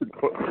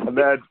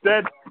they're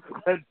dead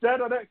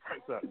on X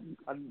Factor.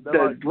 And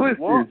they're like,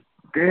 what?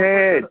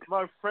 Dead.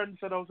 My friend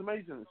said I was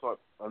amazing. It's like,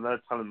 and they're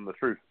telling them the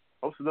truth.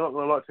 Obviously, they're not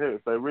going to like to hear it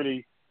if they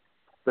really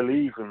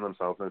believe in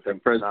themselves and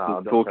think, nah,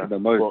 I don't care.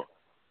 But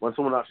when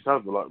someone actually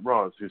tells them, like,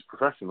 Raz, who's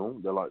professional,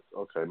 they're like,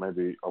 okay,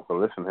 maybe I've got to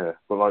listen here.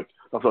 But like,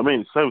 that's what I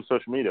mean. Same with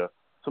social media.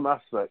 Some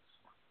aspects,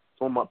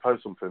 someone might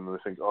post something and they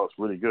think, oh, it's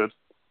really good,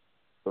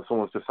 but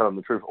someone's just telling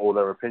the truth or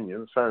their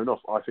opinion. Fair enough.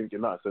 I think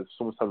in that sense,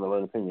 someone's telling their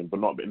own opinion,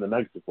 but not in a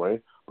negative way,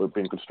 but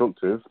being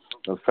constructive.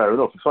 And fair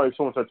enough. It's like if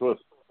someone said to us,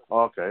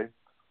 oh, okay.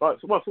 Like,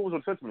 well, someone would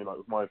have said to me, like,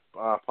 with my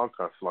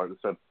podcast, like, they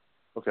said,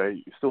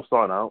 okay, you're still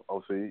starting out,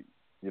 obviously,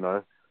 you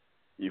know,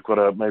 you've got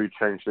to maybe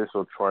change this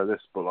or try this,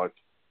 but, like,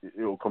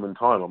 it'll come in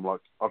time. I'm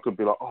like, I could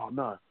be like, oh,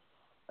 no,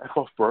 F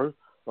off, bro.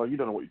 Like, you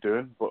don't know what you're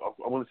doing, but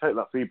I want to take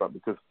that feedback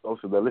because,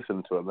 obviously, they're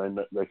listening to it and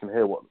they can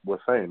hear what we're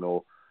saying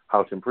or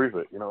how to improve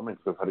it, you know what I mean?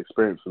 Because they've had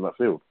experience in that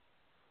field.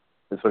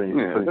 It's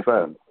only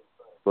fair.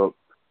 But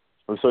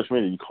on social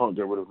media, you can't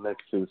get rid of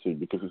negativity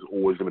because it's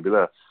always going to be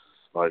there.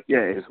 Like,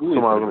 it's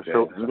somehow going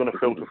to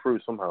filter through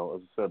somehow.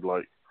 As I said,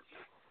 like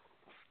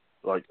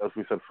as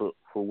we said for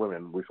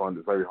women, we find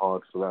it very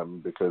hard for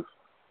them because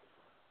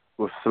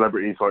with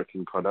celebrities like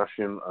Kim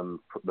Kardashian and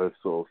those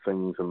sort of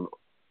things and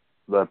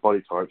their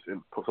body types, it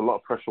puts a lot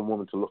of pressure on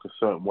women to look a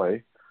certain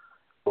way.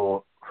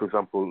 Or, for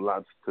example,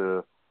 lads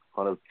to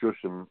kind of judge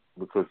them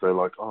because they're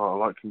like, oh,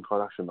 I like Kim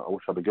Kardashian. I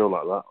wish I had a girl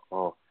like that.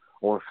 Or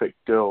I want a thick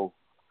girl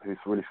who's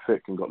really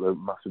thick and got the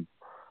massive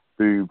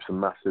boobs and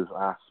massive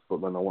ass,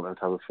 but then I want her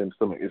to have a thin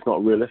stomach. It's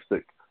not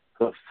realistic.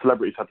 So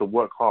celebrities have to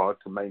work hard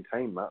to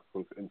maintain that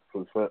for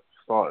the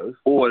starters.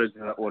 Or they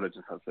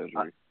just have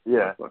surgery.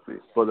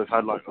 But they've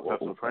had like a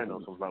personal trainer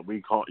or something like.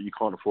 You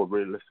can't afford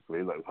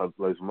realistically. Like, have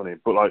loads of money.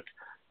 But like,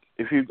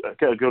 if you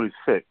get a girl who's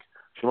thick,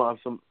 she might have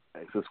some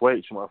excess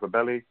weight. She might have a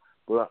belly,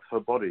 but that's her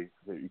body.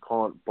 You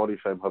can't body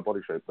shame her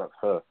body shape. That's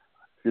her.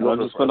 If you I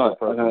just feel like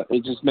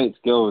it just makes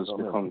girls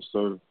become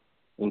so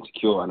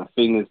insecure. And the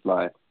thing is,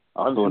 like,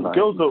 I feel like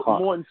girls are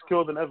more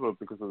insecure than ever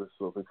because of this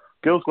sort of thing.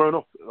 Girls growing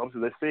up,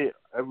 obviously, they see it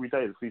every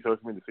day. They see social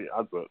media, they see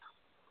adverts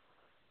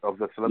of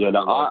their celebrities.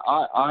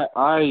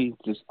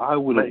 I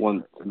wouldn't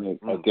want to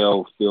make a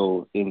girl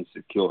feel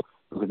insecure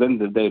because at the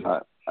end of the day,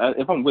 like,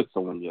 if I'm with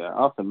someone,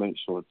 I have to make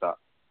sure that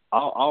I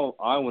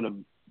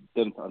want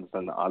them to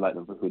understand that I like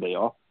them for who they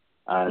are,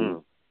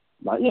 and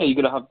like, you're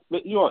gonna have,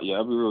 I'll be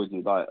real with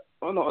you, like,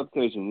 on that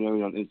occasion, you know,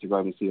 you're on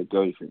Instagram and see a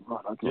girl, you think, oh,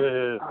 that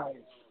girl, nice.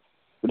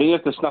 But then you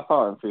have to snap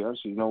out and think,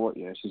 actually, you know what,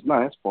 she's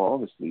nice, but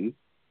obviously,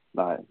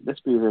 like,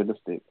 let's be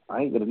realistic.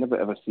 I ain't gonna never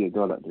ever see a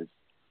girl like this.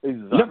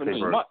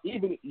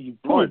 Exactly,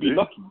 you'd probably be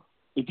lucky.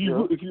 If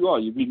you are,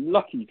 you'd be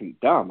lucky. You think,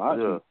 damn,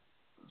 actually.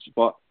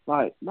 But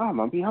like, nah,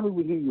 man, be happy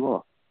with who you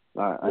are.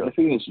 Like, and the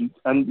thing is,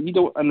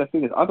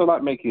 I don't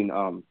like making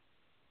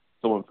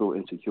someone feel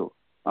insecure.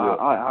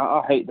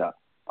 I hate that.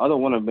 I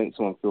don't want to make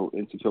someone feel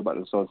insecure about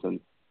themselves and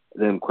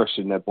then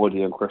question their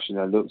body and question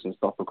their looks and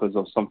stuff because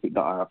of something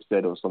that I have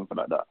said or something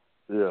like that.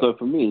 So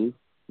for me,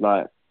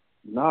 like,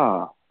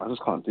 Nah, I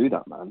just can't do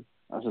that, man.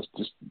 I just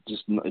I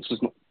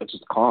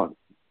just can't.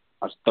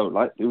 I just don't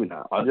like doing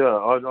that.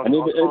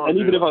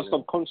 Even if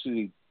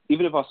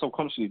I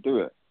subconsciously do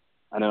it,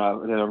 and then I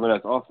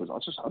realize afterwards,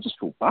 I just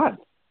feel bad.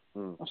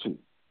 I think,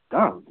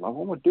 damn, like,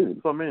 what am I doing?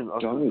 So I mean,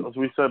 as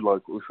we said,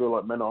 like, we feel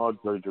like men are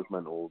very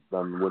judgmental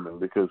than women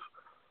because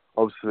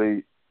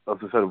obviously, as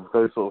I said, with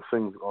those sort of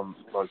things on,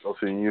 like,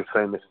 obviously you're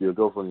saying this to your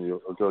girlfriend,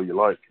 a girl you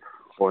like,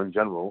 or in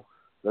general,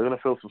 they're gonna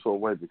feel some sort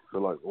of way because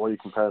they're like, why are you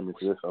comparing me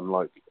to this? I'm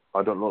like,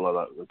 I don't look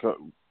like that.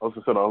 As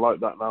I said, I like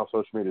that now.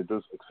 Social media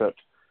does accept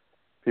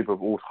people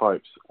of all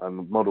types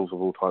and models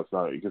of all types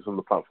now. It gives them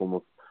the platform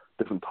of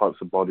different types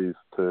of bodies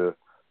to,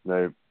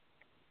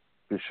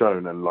 be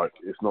shown, and like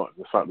it's not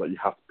the fact that you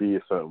have to be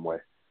a certain way.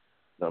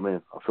 You know what I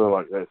mean? I feel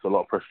like it's a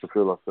lot of pressure to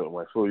feel a certain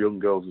way for young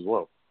girls as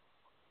well.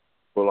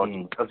 But like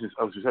as you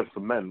said,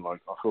 for men,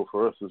 like I feel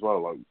for us as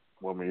well. Like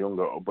when we're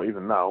younger, but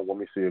even now, when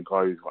we see a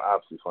guy who's got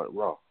abs, it's like,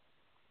 wow,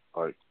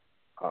 like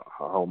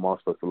how am I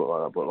supposed to look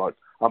like that? But like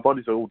our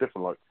bodies are all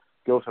different. Like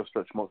girls have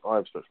stretch marks, I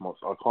have stretch marks.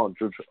 I can't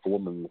judge a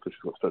woman because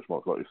she's got stretch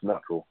marks. Like it's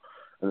natural,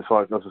 and it's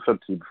like as I said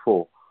to you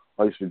before.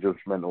 I used to be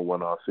judgmental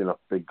when I seen a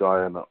big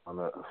guy and a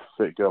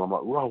fit girl. I'm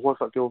like, wow, what's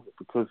that girl?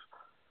 Because,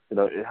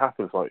 it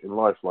happens, like, in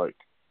life, like,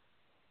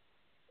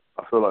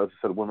 I feel like, as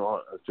I said, women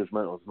aren't as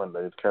judgmental as men.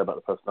 They just care about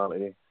the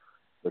personality.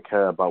 They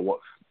care about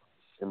what's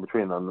in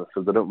between them.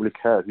 So they don't really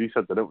care. As you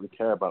said, they don't really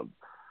care about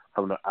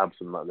having the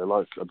abs and that. They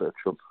like a bit of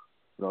chub.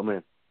 You know what I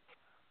mean?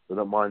 They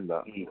don't mind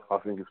that. I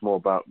think it's more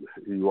about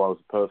who you are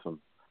as a person.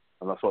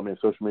 And that's what I mean.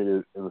 Social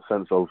media, in the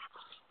sense of,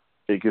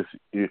 it gives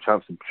you a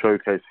chance to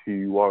showcase who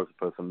you are as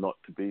a person, not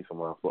to be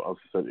someone else. But as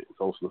I said, it's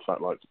also the fact,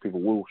 like,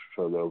 people will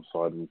show their other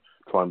side and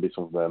try and be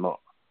something they're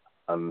not,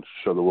 and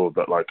show the world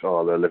that, like,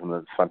 oh, they're living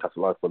a fantastic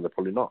life when they're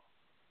probably not.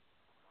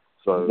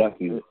 So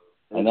exactly,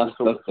 and that's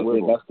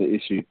the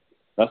issue.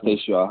 That's the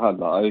issue I had.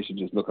 Like, I used to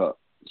just look at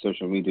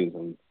social media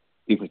and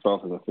people's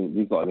profiles and think,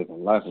 we've got to live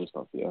in life and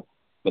stuff, yeah.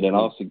 But then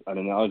I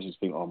just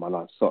think, oh, my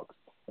life sucks,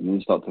 and then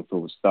you start to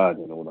feel sad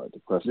and all that,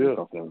 depressed and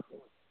stuff. And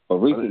everything. But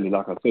recently,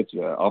 like I said to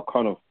you,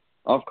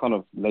 I've kind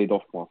of laid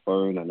off my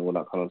phone and all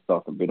that kind of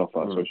stuff and been off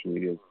social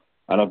media,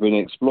 and I've been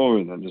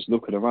exploring and just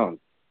looking around.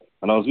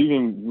 And I was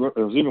even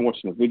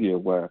watching a video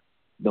where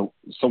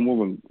some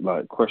woman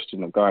like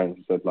questioned a guy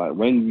and said, like,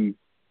 when you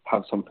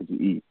have something to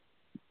eat,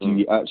 do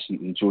you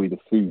actually enjoy the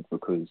food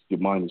because your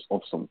mind is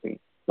off something?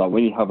 Like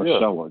when you have a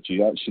shower, do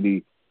you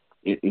actually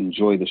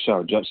enjoy the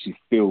shower? Do you actually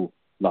feel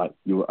like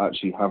you're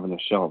actually having a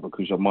shower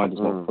because your mind is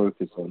not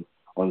focused on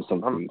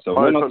something? So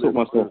when I took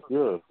myself,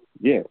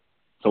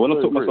 So when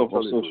I took myself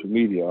off social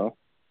media,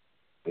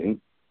 and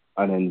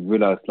then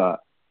realised that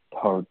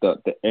how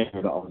the area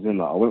that I was in,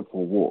 like, I went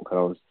for a walk and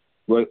I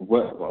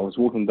was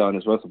walking down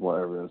this reservoir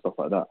area and stuff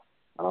like that,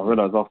 and I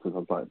realised afterwards, I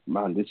was like,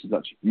 man, this is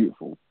actually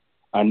beautiful.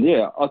 And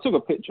I took a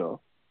picture,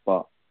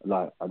 but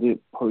like I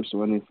didn't post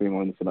or anything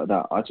like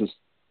that. Afterwards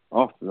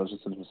I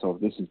just said to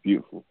myself, this is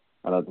beautiful,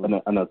 and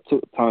I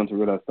took time to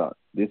realise that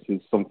this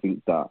is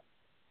something that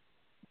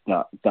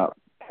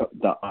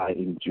I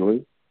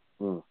enjoy.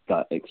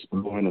 That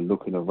exploring and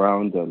looking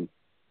around and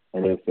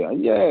everything.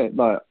 And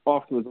like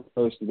afterwards I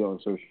posted it on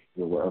social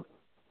media or whatever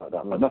like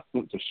that. But that's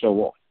not to show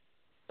off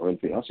or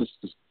anything. That's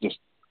just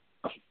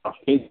I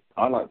think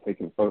I like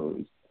taking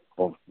photos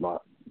of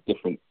like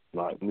different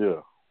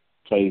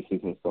places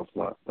and stuff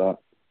like that.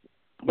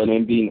 But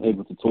then being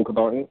able to talk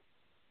about it,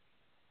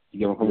 you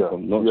get what I'm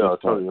coming from. I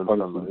totally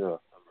understand that,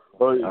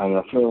 And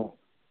I feel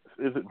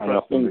is it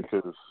interesting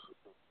because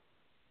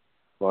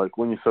like,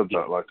 when you said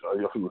that, like, I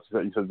think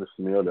you said this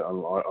to me earlier,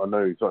 and I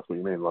know exactly what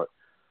you mean. Like,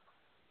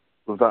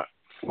 with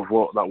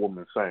what that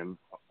woman's saying,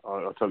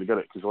 I totally get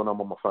it, because when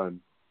I'm on my phone,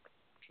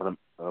 and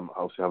I'm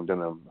obviously having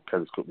dinner,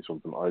 Kelly's cooked me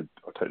something, I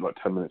take like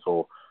 10 minutes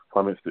or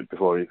 5 minutes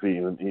before I eat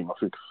my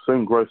food, because I'm so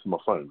engrossed in my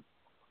phone,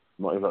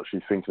 I'm not even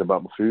actually thinking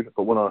about my food.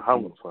 But when I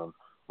have my phone,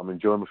 I'm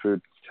enjoying my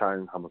food,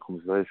 chatting, having a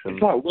conversation.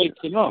 It's like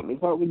waking up.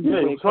 It's like when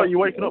you're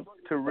waking up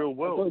to a real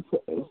world.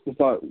 It's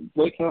like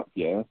waking up,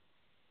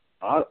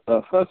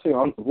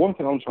 one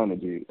thing I'm trying to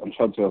do, I'm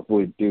trying to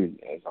avoid doing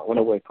is I want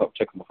to wake up,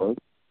 check my phone.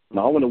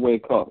 Now I want to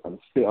wake up and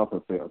sit up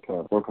and think, okay,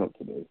 I've woken up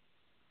today.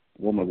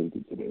 What am I going to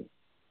do today?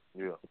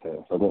 Yeah. Okay,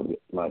 so I don't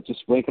like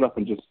just waking up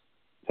and just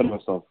telling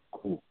myself,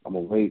 cool, I'm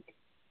awake.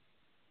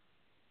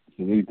 It's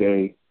a new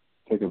day.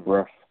 Take a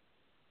breath.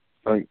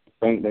 Thank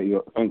God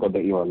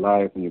that you're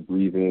alive and you're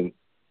breathing.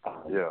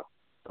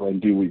 Go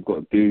and do what you've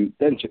got to do.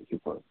 Then check your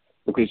phone.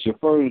 Because your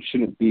phone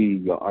shouldn't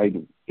be your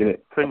idol. The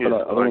thing is,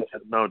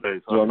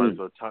 nowadays, our phones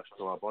are attached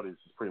to our bodies.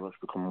 It's pretty much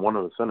become one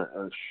of us, isn't it?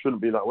 And it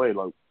shouldn't be that way.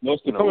 Like, no,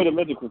 it's becoming a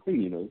medical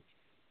thing, you know.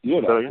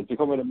 You know that? It's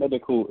becoming like a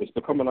medical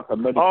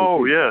thing.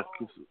 Oh, yeah.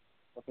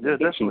 Like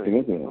definitely. Thing,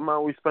 isn't it? The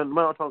amount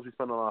of times we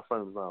spend on our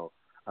phones now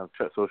and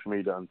check social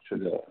media and check.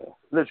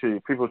 Literally,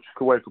 people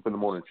could wake up in the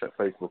morning, check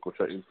Facebook or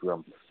check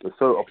Instagram. They're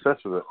so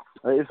obsessed with it.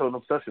 And it is an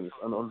obsession. It's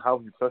an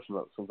unhealthy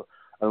obsession.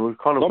 And we've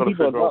kind of got to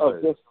figure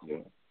out.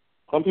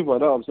 Some people are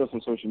that obsessed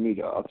on social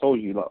media. I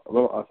told you, like,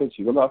 I said to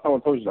you, remember that time I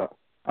told you that?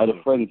 I had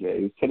a friend here,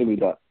 he was telling me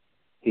that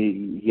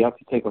he had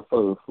to take a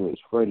photo for his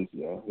friends,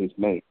 his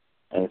mate,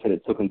 and he said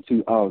it took him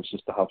 2 hours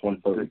just to have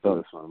one photo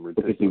done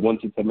because he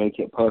wanted to make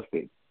it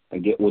perfect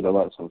and get all the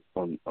likes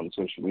on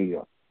social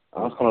media.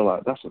 And I was kind of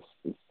like, that's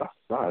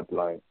sad.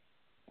 Like,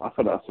 I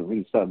feel that's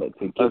really sad. Like,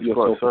 to get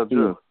your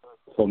self-esteem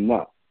from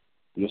that.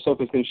 Your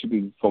self-esteem should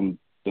be from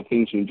the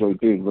things you enjoy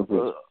doing,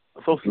 whether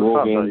it's also the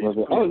fact that you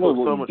put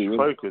so much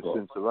focus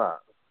into that,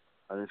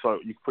 and it's like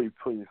you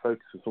put your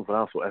focus on something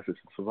else or effort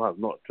to survive,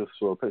 not just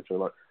for a picture.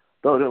 Like,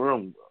 don't get me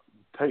wrong,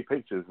 take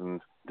pictures and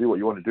do what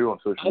you want to do on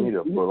social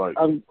media. But like,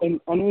 and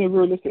on a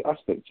realistic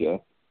aspect,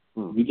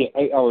 we get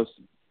 8 hours,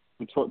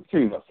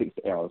 between about 6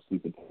 to 8 hours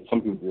sleeping.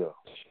 Some people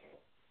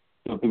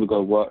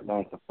go work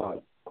 9 to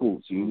 5.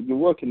 Cool. So you're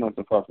working 9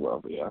 to 5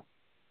 or whatever,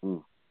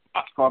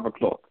 At 5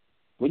 o'clock,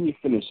 when you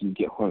finish and you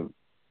get home,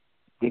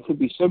 there could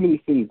be so many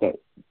things that,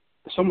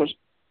 so much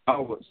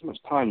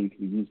time you can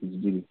be using to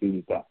do the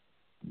things that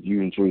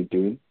you enjoy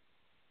doing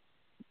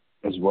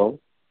as well.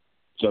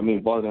 So I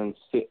mean, rather than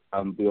sit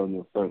and be on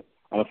your phone.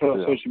 And I feel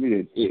like social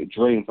media, it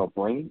drains our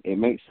brain. It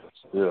makes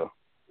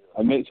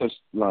us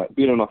like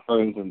being on our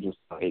phones and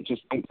it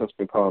just makes us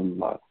become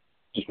like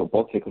just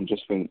robotic and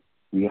just think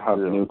we have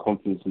no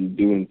confidence in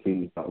doing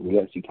things that we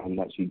actually can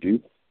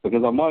do.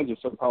 Because our minds are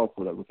so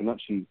powerful that we can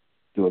actually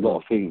do a lot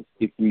of things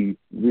if we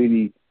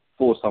really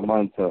force our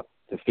mind to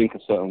think a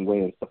certain way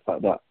and stuff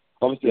like that.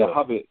 Obviously, a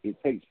habit,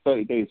 it takes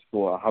 30 days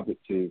for a habit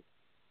to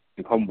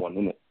become one,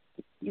 innit?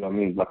 You know what I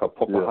mean? Like a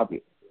proper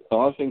habit. So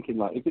I was thinking,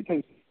 like, if it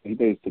takes 30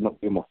 days to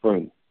not be on my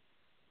phone,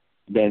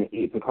 then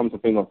it becomes a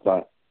thing of,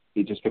 like,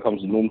 it just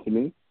becomes a norm to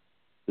me.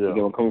 You get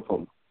where I'm coming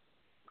from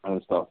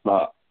and stuff.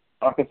 Like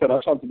I said, I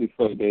tried to do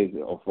 30 days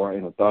of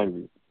writing a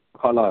diary. I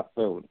can't lie, I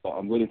failed, but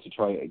I'm willing to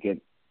try it again.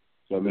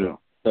 So I mean,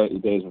 30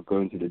 days of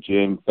going to the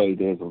gym, 30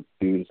 days of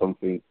doing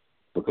something,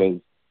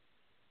 because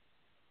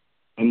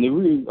and the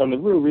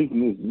real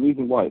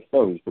reason why it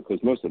failed is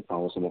because most of the time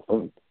I was on my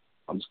phone.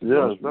 I'm just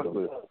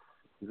exactly.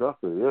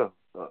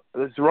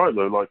 It's right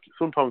though. Like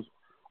sometimes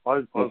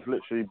I've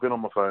literally been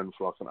on my phone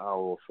for like an hour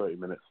or 30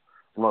 minutes.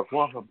 I'm like,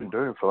 what have I been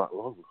doing for that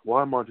long?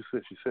 Why am I just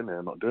literally sitting there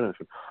and not doing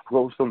anything? I've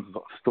got some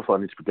stuff I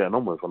need to be getting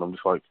on with, and I'm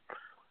just like,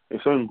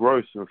 it's so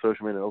engrossed in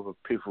social media, other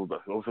people,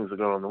 that other things that are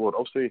going on in the world.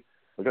 Obviously,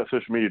 I guess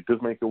social media does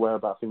make you aware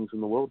about things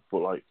in the world, but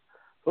like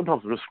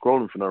sometimes I'm just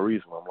scrolling for no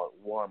reason. I'm like,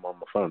 why am I on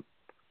my phone?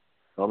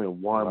 I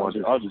mean, why am I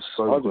just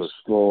so good? I just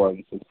scroll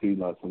and just see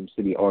like some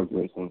silly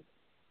arguments on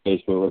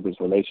Facebook, whether it's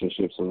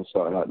relationships or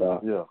something like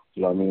that. Yeah.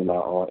 You know what I mean?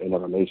 Like, in a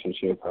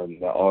relationship and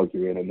they're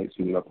arguing, and next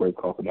thing they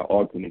break up and they're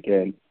arguing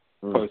again,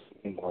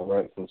 posting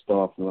directs and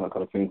stuff and that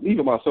kind of thing.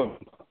 Even myself,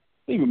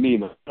 even me,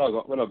 man.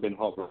 When I've been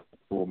heartbroken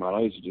before, man,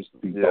 I used to just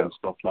do dumb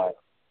stuff like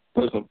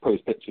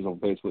post pictures on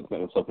Facebook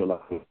and stuff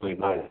like very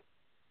nice.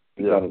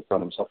 And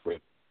I'm suffering.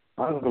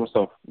 I was to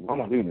myself, what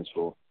am I doing this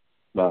for?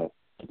 Like,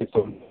 it's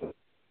so.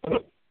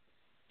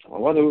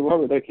 Why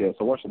would they care?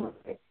 So why should I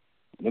care?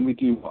 Let me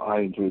do what I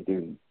enjoy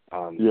doing.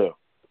 Do you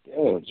know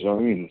what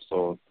I mean?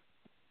 So,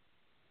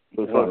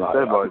 but it's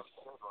like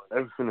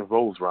everything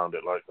revolves around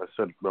it. Like I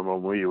said,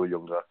 when we were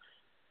younger,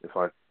 it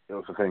was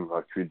a thing.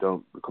 Like if you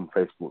don't become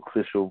Facebook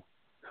official,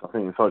 I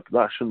think it's like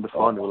that shouldn't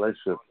define a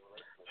relationship.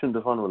 Shouldn't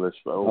define a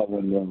relationship at all.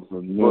 But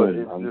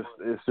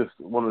it's just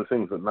one of the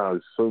things that now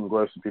is so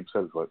engrossed in people's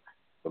heads. Like,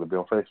 gotta be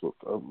on Facebook.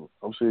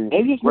 Obviously,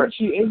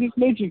 it just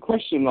made you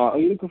question. Like, are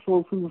you looking for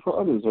approval for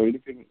others, or are you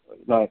looking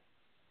like?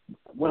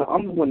 Well,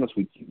 I'm the one that's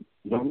with you.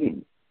 You know what I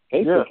mean?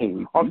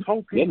 I've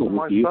told people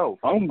myself.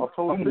 I've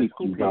told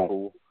physical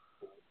people.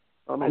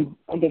 And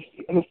the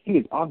thing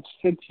is, I've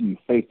said to you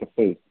face to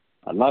face,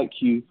 I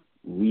like you.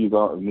 You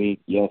got me.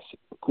 Yes,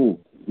 cool.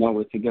 Now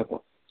we're together.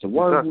 So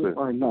why should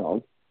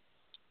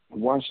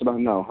I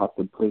now have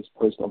to post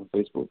on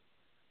Facebook?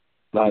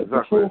 Like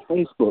before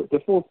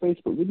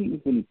Facebook, we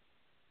didn't even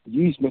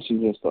use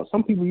messaging and stuff.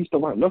 Some people used to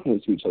write love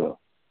notes to each other.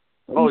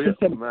 I used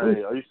to remember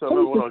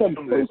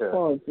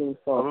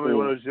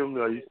when I was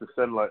younger. I used to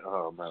send like,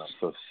 oh man,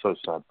 I'm so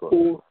sad. But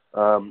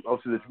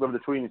obviously, remember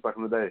the tweenies back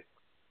in the day?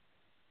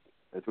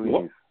 The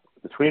tweenies.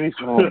 The tweenies.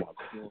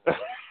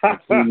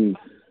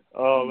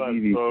 Oh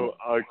man, so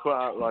I cut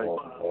out like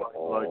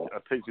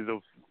pictures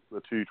of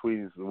the two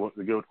tweenies,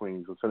 the girl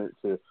tweenies. I sent it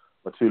to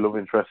my two love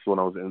interests when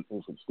I was in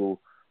infant school.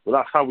 Well,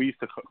 that's how we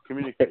used to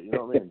communicate. You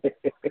know what I mean?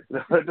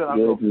 I don't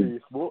have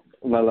Facebook.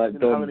 Well, like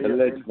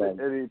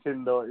any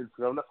Tinder,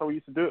 Instagram. That's how we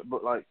used to do it.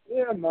 But like,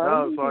 man.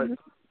 Now it's like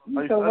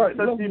I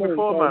said to you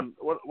before, man.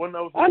 When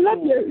I was in school,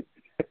 love you.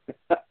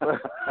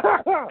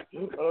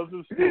 When I was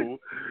in school,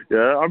 I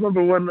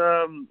remember when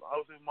I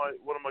was with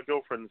one of my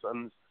girlfriends,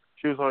 and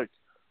she was like,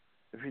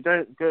 "If you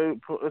don't go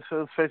put a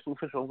Facebook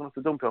official, I'm going to have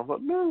to dump you." I was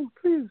like, "No,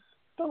 please,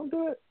 don't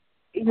do it."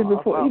 Even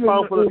before,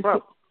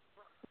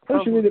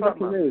 social media back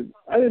in the day,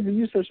 I didn't even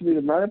use social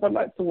media, man. If I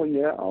liked someone,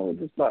 I would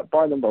just like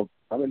buy them a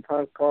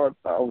Valentine's card.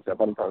 Obviously, a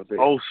Valentine's Day.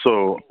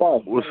 Also,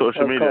 with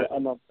social media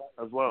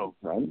as well,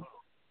 man.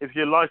 If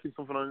you're liking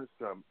something on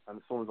Instagram and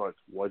someone's like,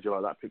 "Why'd you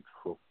like that picture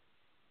for?"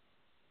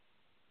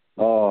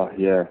 Oh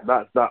yeah,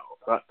 that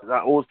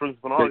always brings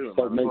up an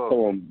argument. Makes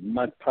someone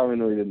mad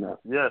paranoid in that.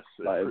 Yes,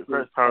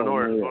 it's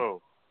paranoia as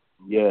well.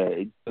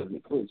 Yeah,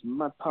 it's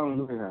mad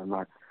paranoia. And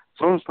like,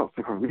 someone starts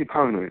to become really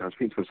paranoid. I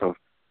speak to myself,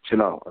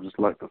 chill out. I just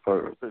like the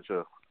photo.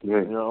 Picture.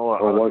 Yeah. You know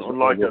what? I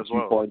like it as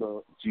well.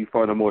 Do you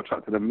find her more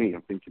attractive than me?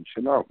 I'm thinking,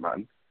 chill out,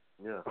 man.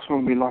 Yeah. What's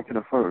wrong with me liking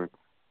a photo? Do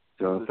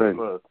you know what I'm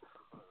saying?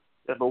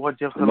 Yeah, but why do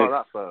you have to like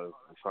that photo?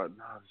 It's like,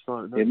 no, it's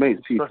not. It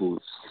makes people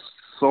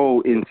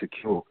so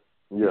insecure.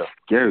 Yeah. It's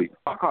scary.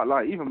 I can't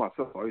lie. Even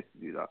myself, I used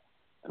to do that.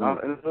 And I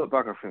look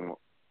back, I think,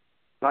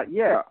 like,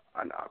 yeah,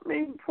 and I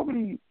mean,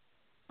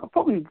 I'll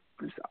probably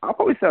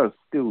say I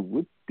still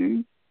would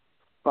do,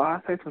 but I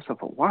say to myself,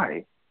 but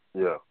why?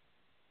 Yeah.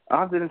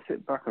 I didn't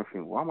sit back and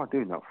think, what am I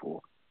doing that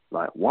for?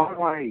 Like, why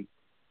am I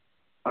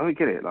don't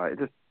get it. Like, it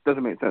just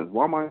doesn't make sense.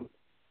 Why am I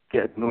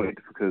getting annoyed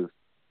because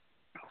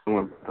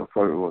someone took a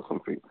photo or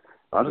something?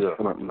 I just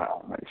feel like,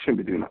 nah, man, you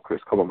shouldn't be doing that,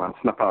 Chris. Come on, man,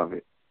 snap out of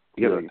it.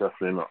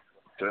 Definitely not.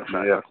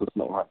 Definitely, that's just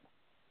not right.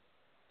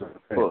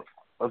 But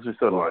as we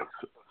said, like,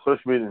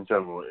 social media in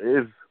general, it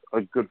is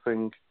a good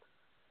thing,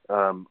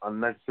 and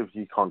negativity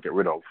you can't get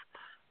rid of.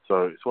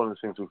 So it's one of the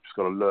things we've just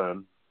got to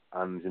learn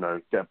and,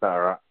 get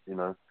better at,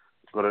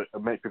 got to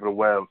make people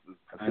aware of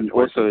the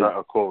situations that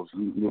are caused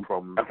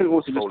from... I think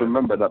also just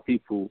remember that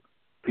people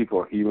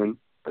are human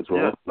as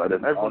well. Yeah, like,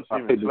 everyone's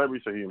human.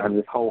 Celebrities are human. And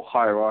this whole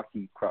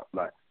hierarchy crap,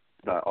 like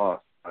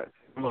about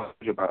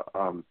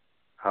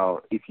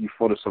how if you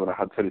follow someone that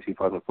had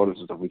 22,000 followers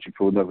and stuff, which you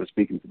feel never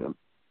speaking to them.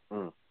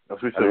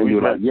 That's what we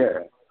were like,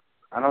 yeah.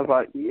 And I was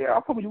like, yeah, I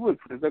probably would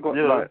because they've got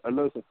like a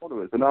loads of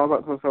followers. And I was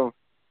like to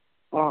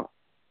myself,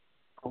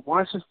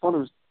 why should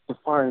followers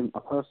define a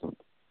person?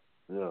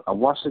 Yeah. And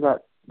why should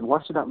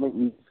that make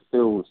me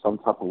feel some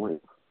type of way?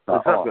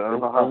 Like, exactly.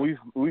 And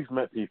we've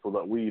met people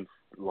that we've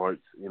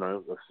liked, I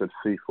said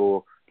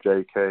C4,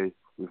 JK,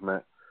 we've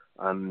met,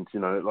 and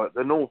like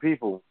they're normal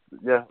people.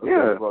 Yeah.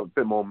 Like, a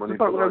bit more money.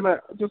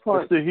 Just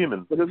like they're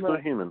human. They're still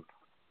human.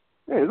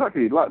 Yeah,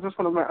 exactly. Like just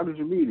when I met Andrew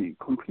Jamili,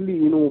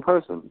 completely normal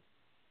person.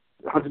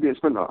 Had to be a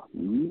sprinter,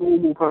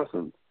 normal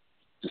person.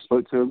 Just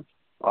spoke to him,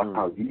 asked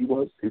how he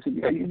was. He said,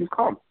 yeah, you just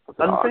calm.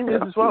 And the thing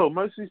is as well,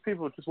 most of these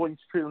people just want you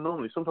to treat them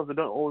normally. Sometimes they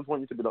don't always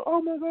want you to be like,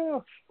 oh my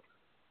gosh.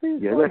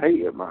 Yeah, they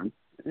hate it, man.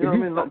 You know what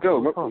I mean? That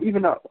girl, what's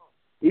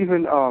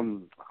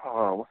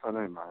her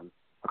name, man?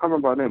 I can't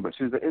remember her name, but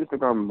she's the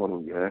Instagram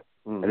model, yeah?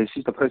 And then she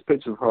used to post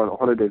pictures of her on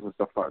holidays and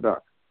stuff like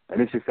that. And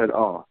then she said,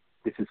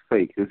 this is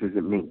fake, this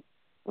isn't me,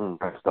 and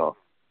stuff.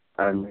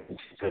 And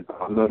she said,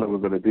 I'm no longer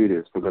going to do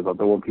this because I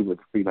don't want people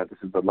to feel like this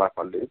is the life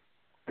I live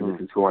and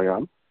this is who I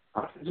am.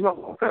 I said,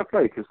 fair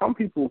play, because some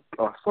people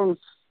are so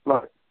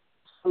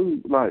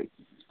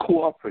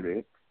caught up with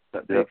it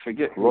that they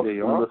forget who they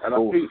are. And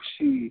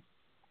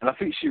I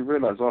think she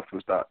realised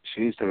afterwards that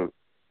she needs to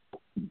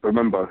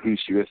remember who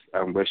she is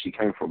and where she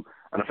came from.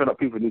 And I feel like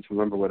people need to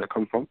remember where they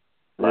come from.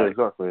 Like,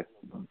 exactly.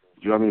 Do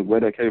you know what I mean? Where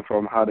they came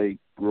from, how they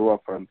grew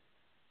up, and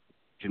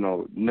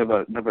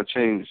never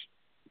change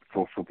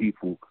for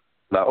people.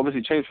 Like,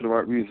 obviously change for the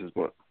right reasons,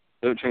 but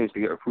don't change to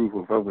get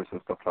approval of others and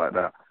stuff like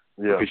that.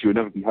 Yeah. Because you'll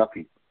never be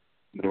happy.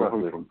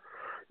 Exactly.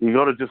 You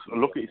got to just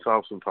look at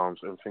yourself sometimes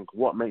and think,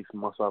 what makes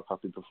myself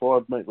happy before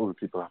I make other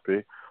people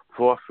happy,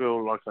 before I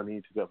feel like I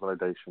need to get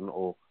validation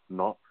or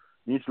not.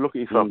 You need to look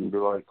at yourself and be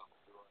like,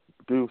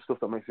 do stuff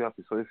that makes you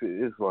happy. So if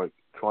it is like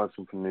trying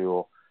something new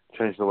or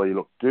change the way you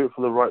look, do it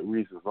for the right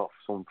reasons, not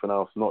for something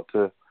else, not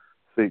to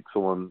seek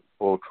someone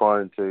or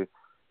trying to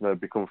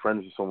become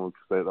friends with someone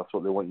because that's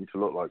what they want you to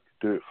look like.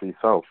 Do it for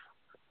yourself.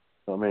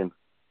 You know what I mean?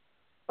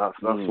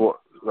 That's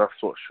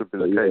what should be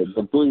the case.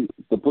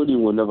 The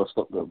bullying will never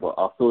stop though, but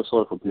I feel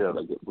sorry for people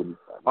that get bullied.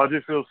 I do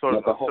feel sorry.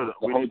 Like the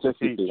whole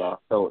Jesse thing, I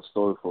felt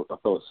sorry for. I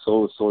felt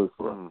so sorry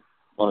for her.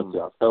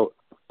 Honestly, I felt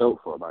for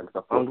her, man.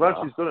 I'm glad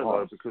she's done it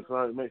though, because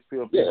it makes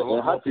people a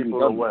lot of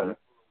people aware.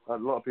 A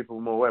lot of people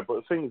are more aware. But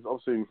the thing is,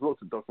 obviously, we've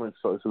looked at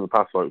documentaries like this in the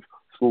past, like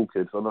school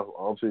kids. I know,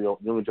 obviously, your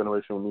younger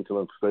generation will need to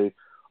learn to stay.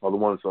 Are the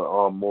ones that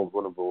are more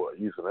vulnerable at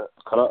using it.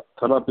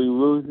 Can I be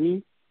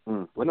rosy?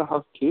 When I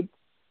have kids,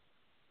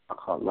 I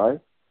can't lie.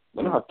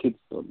 When I have kids,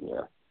 it's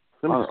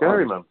gonna be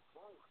scary, man.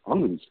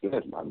 I'm gonna be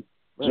scared, man.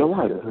 Do you know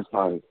why? Because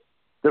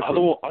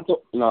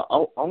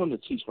I want to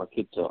teach my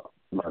kids to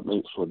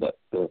make sure that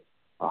they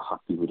are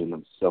happy within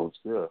themselves,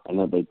 and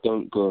that they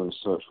don't go and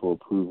search for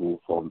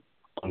approval from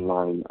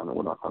online and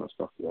all that kind of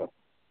stuff, And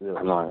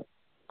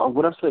what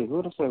would I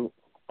say?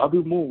 I'd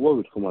be more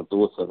worried for my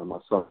daughter than my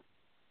son.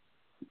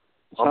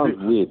 It sounds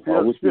weird, but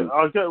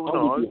I get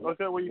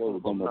where you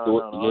come from.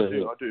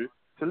 I do.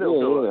 It's a little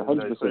girl.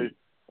 100%. So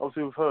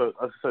obviously with her,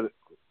 as I said,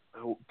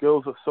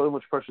 girls are so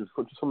much pressure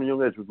to some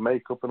young age with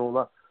makeup and all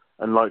that.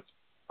 And like,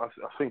 I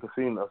think I've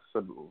seen, as I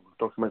said,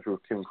 a documentary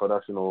with Kim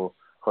Kardashian or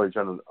Kylie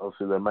Jenner,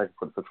 obviously their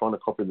makeup, they're trying to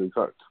copy the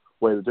exact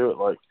way to do it.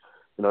 Like,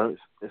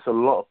 it's a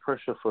lot of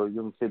pressure for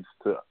young kids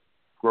to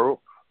grow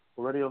up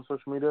already on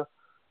social media.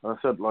 And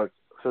I said to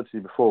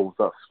you before, with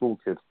that school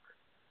kid,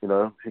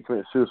 he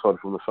committed suicide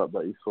from the fact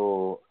that he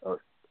saw a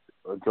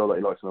girl that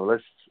he likes in a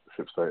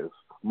relationship status.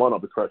 Might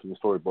not be correct in the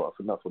story, but I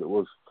think that's what it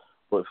was.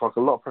 But it's like a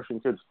lot of pressure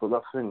on kids. But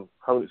that's the thing,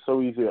 how it's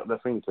so easy at their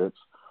fingertips.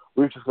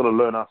 We've just got to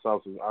learn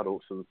ourselves as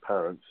adults, as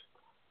parents,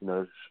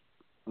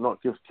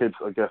 not give kids,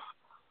 I guess,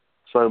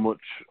 so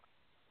much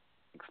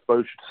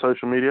exposure to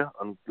social media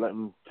and let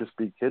them just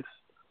be kids.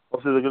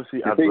 Obviously, they're going to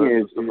see adverts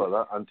and stuff like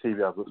that, and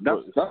TV adverts.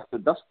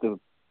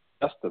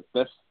 That's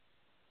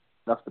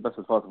the best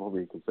as far as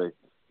probably you can say,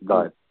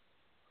 guide.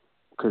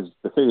 Because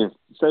the thing is,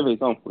 say for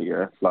example,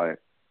 yeah, like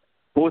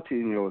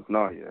 14-year-olds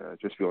now, yeah,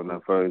 just be on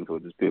their phones or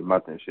just doing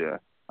madness, yeah.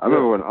 I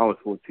remember when I was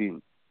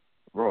 14,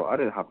 bro, I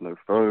didn't have no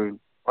phone.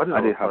 I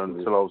didn't have phone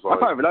until I was like... I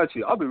can't even lie to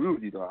you. I'll be real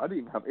with you, though. I didn't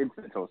even have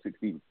internet until I was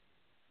 16.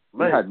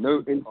 Mate, we had no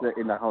internet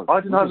in the house.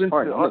 I didn't have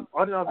internet.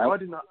 I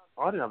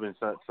didn't have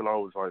internet till I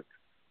was like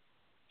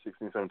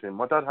 16, 17.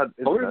 My dad had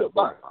internet. Look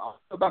back,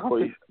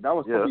 that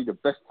was probably the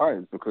best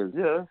times because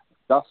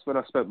that's when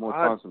I spent more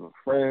time with my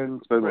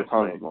friends, spent more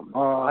time with my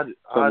mom,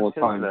 spent more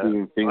time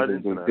doing things I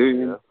was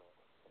doing. Yeah.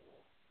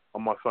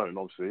 On my phone,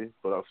 obviously,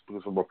 but that's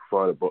because of my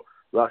provider. But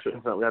the actual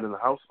internet we had in the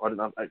house, I didn't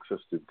have access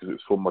to because it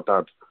was from my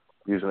dad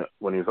using it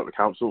when he was at the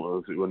council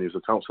or when he was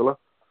a counsellor.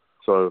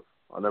 So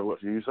I never got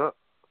to use that.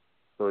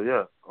 So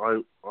yeah,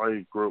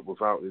 I grew up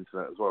without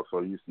internet as well. So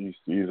I used to use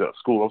it at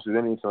school. Obviously, the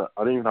internet,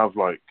 I didn't even have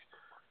like,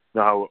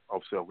 you know how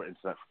obviously I've got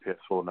internet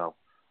for PS4 now.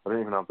 I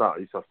didn't even have that. I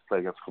used to have to play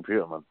against a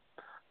computer, man.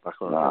 That's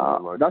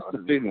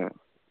the thing.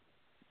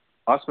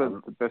 I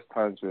spent the best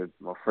times with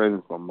my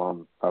friends, my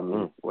mum,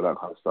 family, all that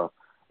kind of stuff.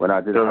 When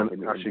I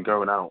didn't actually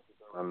going out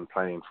and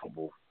playing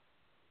football.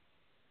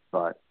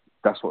 Like,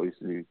 that's what I used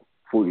to do.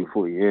 40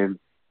 in,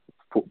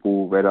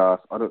 football, red ass,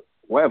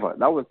 whatever.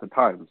 That was the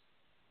times.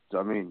 Do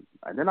you know what I mean?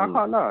 And then I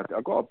can't lie,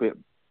 I got a bit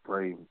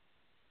I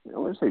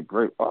wouldn't say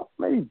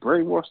maybe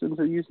brainwashed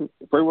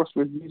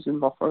with using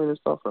my phone and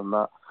stuff and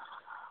that.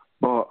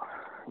 But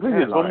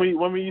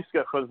when we used to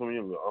get phones when we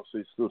were younger,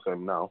 obviously it's still the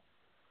same now.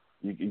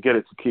 You get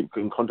it to keep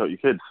in contact with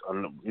your kids,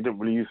 and you didn't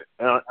really use it.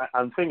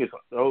 And the thing is,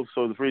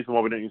 also the reason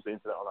why we don't use the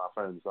internet on our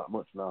phones that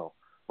much now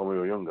when we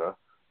were younger,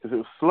 because it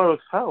was slow as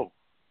hell.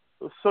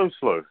 It was so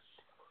slow.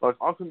 Like,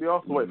 I couldn't be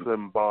asked to wait for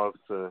them bars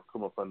to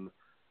come up and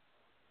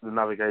the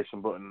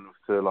navigation buttons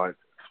to, like,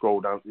 scroll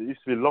down. It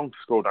used to be long to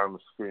scroll down the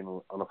screen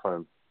on a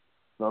phone.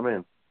 You know what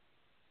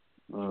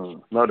I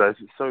mean? Nowadays,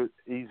 it's so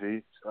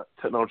easy.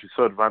 Technology is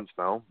so advanced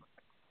now.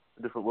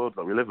 A different world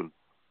that we live in.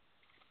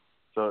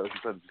 So, as I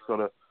said, just got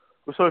to...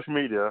 With social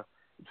media,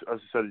 as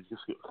I said, you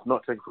just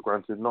not take it for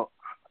granted, not...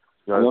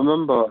 You know, I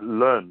remember...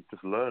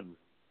 Just learn.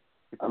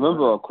 I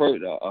remember a quote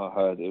that I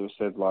heard. It was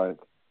said, like...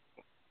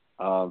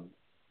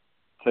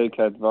 take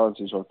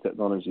advantage of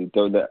technology.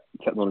 Don't let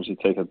technology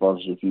take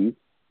advantage of you.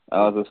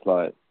 And I was just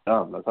like,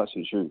 damn, that's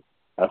actually true.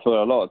 I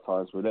feel a lot of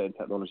times we're letting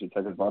technology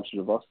take advantage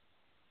of us,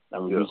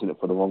 and we're using it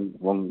for the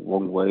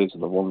wrong ways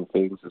and the wrong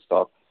things and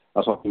stuff.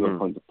 That's why people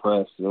are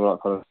depressed and all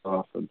that kind of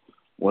stuff and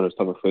all those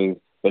type of things.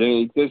 But then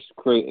it does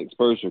create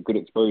good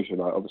exposure.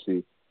 Like,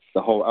 obviously,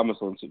 the whole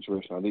Amazon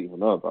situation I didn't even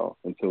know about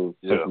until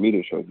social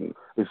media showed me.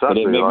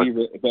 Exactly.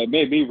 But it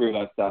made me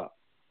realize that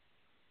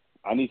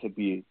I need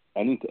to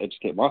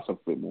educate myself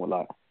a bit more.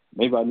 Like,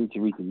 maybe I need to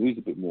read the news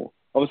a bit more.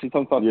 Obviously,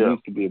 sometimes it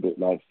needs to be a bit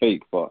like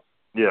fake, but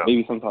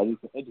maybe sometimes I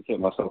need to educate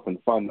myself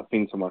and find the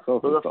things for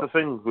myself. But that's the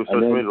thing with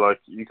social media. Like,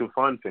 you can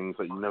find things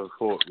that you never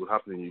thought would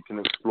happen. You can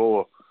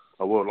explore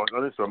a world. Like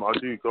on Instagram, I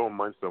do go on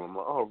my Instagram. I'm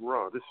like, oh,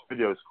 right, this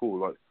video is cool.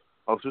 Like,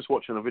 I was just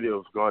watching a video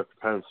of a guy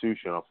preparing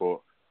sushi, and I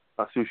thought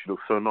that sushi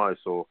looks so nice.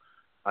 Or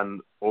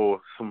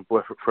some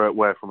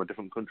where from a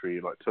different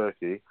country, like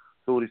Turkey.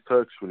 So all these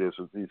Turkish videos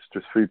of these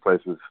just food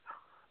places.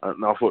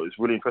 And I thought it was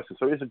really interesting.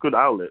 So it's a good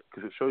outlet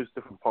because it shows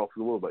different parts of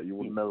the world that you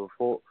would never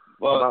thought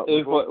about.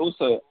 It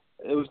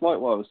was like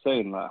what I was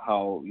saying, like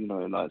how, you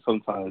know, like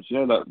sometimes, you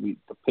know, like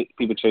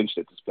people change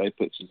their display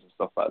pictures and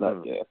stuff like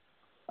that,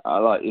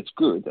 like, it's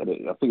good, and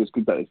I think it's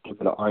good that it's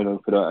keeping an eye on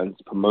for that and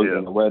it's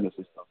promoting awareness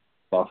and stuff.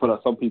 But I feel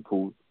like some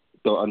people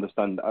don't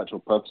understand the actual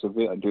purpose of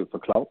it and do it for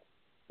clout.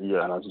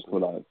 Yeah. And I just feel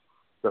like,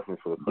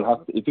 definitely for the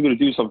clout. If you're going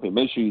to do something,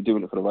 make sure you're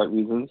doing it for the right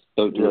reasons.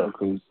 Don't do it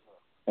because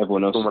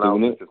everyone else is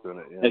doing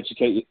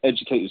it.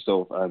 Educate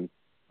yourself and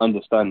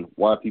understand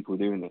why people are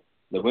doing it.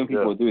 Like, when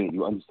people are doing it,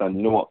 you understand,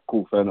 you know what,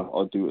 cool, fair enough,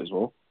 I'll do it as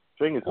well.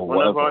 Thing is,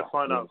 whenever I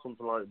find out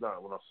something like that,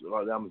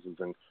 like the Amazon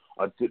thing,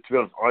 to be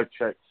honest, I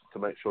checked to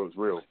make sure it's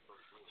real.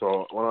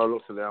 So when I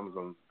looked at the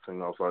Amazon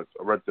thing, I was like,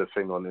 I read the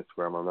thing on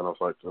Instagram, and then I was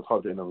like, I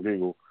typed it in on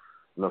Google,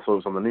 and I saw it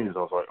was on the news. I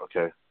was like,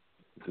 okay,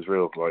 this is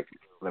real. Like,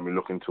 let me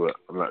look into it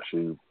and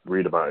actually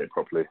read about it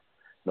properly. You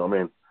know what I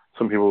mean?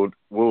 Some people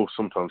will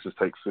sometimes just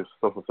take stuff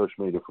on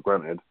social media for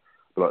granted,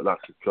 but like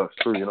that's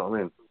true. You know what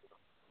I mean?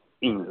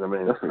 You know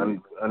what I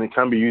mean? And it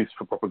can be used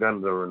for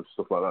propaganda and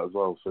stuff like that as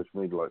well. Social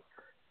media, like,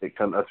 it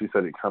can, as we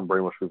said, it can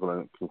brainwash people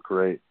and it can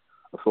create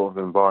a sort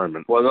of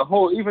environment. Well, the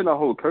whole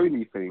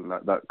Kony thing,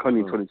 like that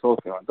Kony 2012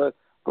 thing, like that,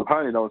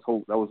 apparently that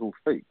was all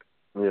fake.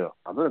 Yeah.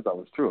 I don't know if that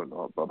was true or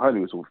not, but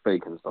apparently it was all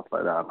fake and stuff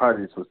like that.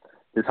 Apparently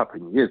this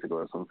happened years ago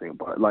or something.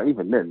 But like,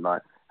 even then,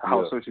 like,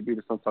 how social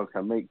media sometimes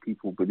can make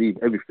people believe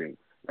everything.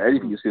 Like,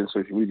 anything you see on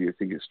social media, you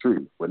think it's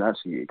true, when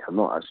actually it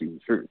cannot actually be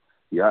true.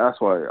 Yeah,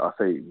 that's why I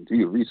say do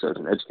your research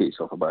and educate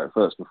yourself about it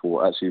first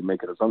before actually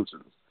making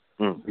assumptions.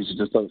 You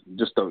just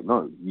don't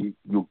know.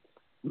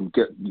 you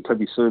can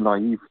be so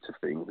naive to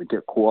things and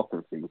get caught up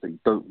in things that you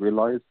don't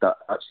realize that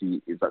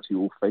actually is actually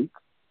all fake.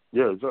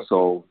 Yeah, exactly.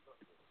 So,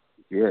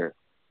 yeah.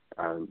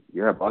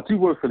 But I do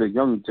work for the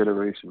young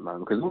generation, man,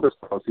 because all the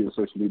stuff I see on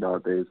social media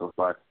nowadays of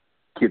like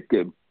kids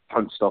getting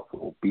punched up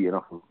or beaten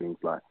up and things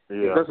like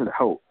it doesn't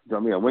help. Do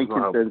you know what I mean?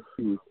 And when kids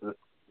then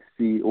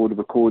see all the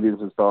recordings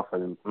and stuff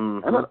and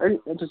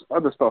just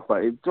other stuff,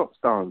 like it drops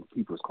down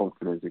people's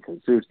confidence. It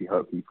can seriously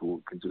hurt people.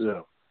 It can just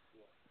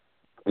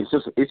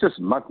it's just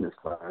madness,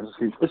 man.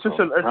 It's just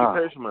an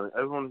education, man.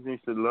 Everyone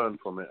needs to learn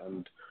from it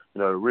and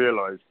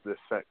realize the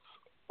effects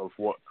of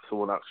what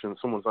someone's actions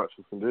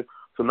can do.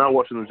 So now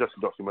watching just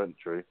a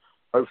documentary,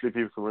 hopefully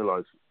people can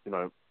realize,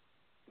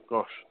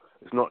 gosh,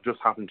 it's not just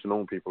happened to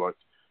normal people. Like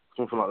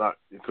something like that,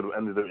 it could have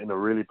ended in a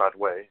really bad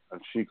way,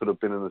 and she could have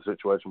been in a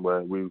situation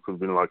where we could have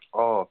been like,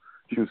 oh,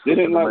 she was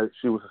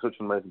such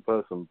an amazing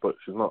person, but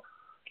she's not.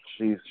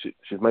 She's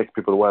making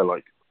people aware,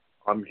 like,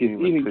 I'm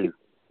human too.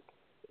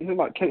 Isn't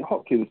like Kate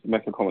Hopkins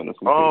make a comment or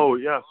something? Oh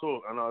yeah,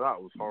 I know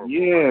that was horrible.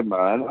 Yeah,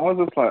 man. I was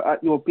just like,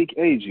 at your big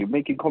age, you're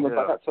making comments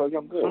like that to a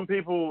young girl. Some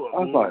people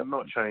will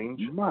not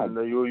change, and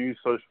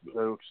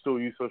they'll still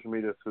use social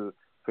media to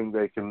think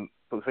they can.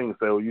 But the thing is,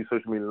 they'll use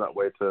social media in that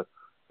way to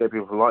get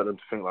people to like them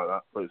to think like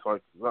that. But it's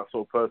like that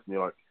sort of person.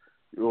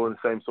 You're in the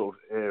same sort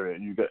of area,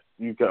 and you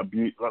get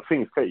abused. Like, the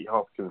thing is, Kate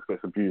Hopkins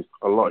gets abused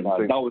a lot.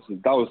 That was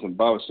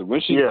embarrassing.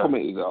 When she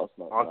commented that, I was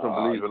like, I couldn't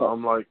believe it.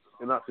 I'm like,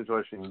 in that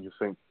situation, you just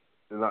think.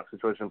 In that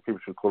situation, people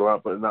should call her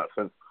out, but in that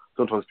sense,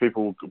 sometimes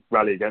people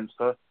rally against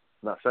her.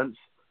 In that sense,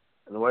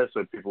 in a way,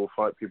 so people will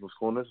fight people's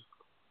corners.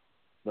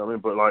 You know what I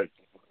mean? But like,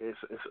 it's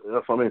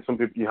that's what I mean. Some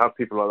people, you have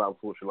people like that,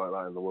 unfortunately,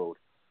 like that in the world,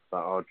 that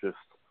are just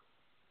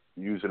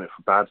using it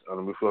for bad,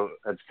 and we've got to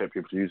educate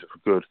people to use it for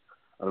good,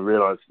 and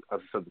realise, as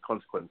I said, the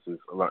consequences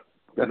are like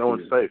no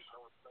one's safe.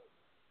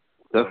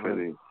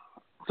 Definitely.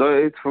 So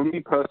it's for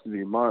me personally,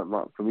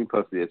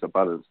 it's a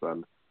balance,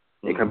 man.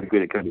 It can be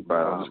good, it can be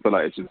bad. I just feel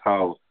like it's just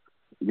how.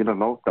 You don't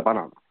know the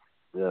balance.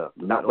 Yeah.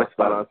 Not West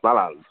balance.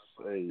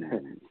 Hey.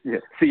 Yeah.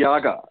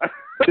 Siaga.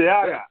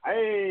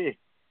 Hey.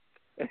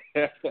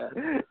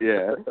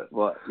 Yeah.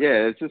 But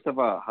yeah, it's just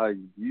about how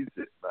you use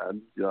it,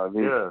 man. You know what I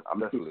mean? Yeah,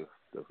 definitely.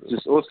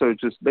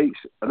 Just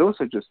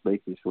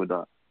making sure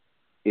that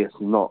it's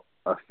not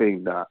a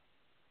thing that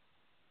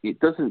it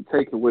doesn't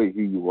take away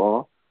who you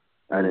are,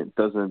 and it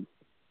doesn't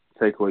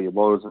take away your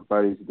morals and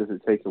values. It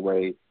doesn't take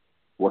away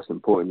what's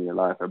important in your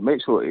life, and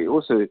make sure it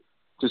also.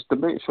 Just to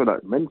make sure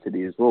that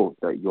mentally as well,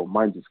 that your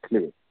mind is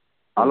clear.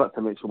 I like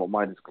to make sure my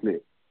mind is clear.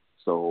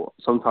 So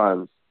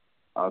sometimes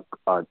I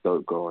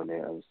don't go on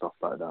it and stuff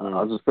like that.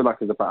 I just feel like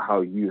it's about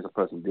how you as a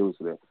person deals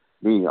with it.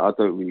 Me, I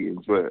don't really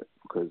enjoy it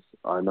because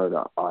I know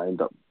that I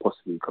end up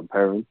possibly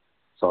comparing.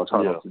 So I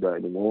try not to do that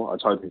anymore. I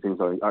try to do things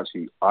that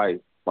actually I,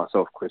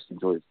 myself, Chris,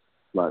 enjoys.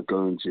 Like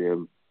going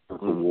gym,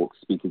 going for walks,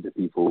 speaking to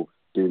people,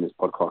 doing this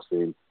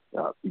podcasting,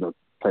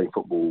 playing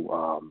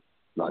football,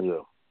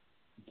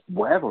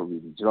 whatever, really.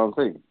 Do you know what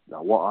I'm saying?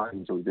 Like, what I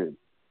enjoy doing.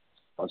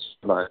 I just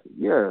like,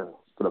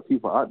 for the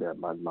people out there,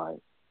 man, like,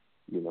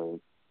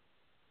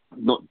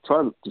 not try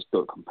and just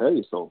don't compare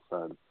yourself,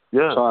 and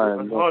try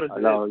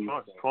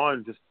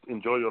and just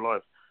enjoy your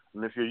life.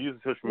 And if you're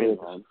using social media,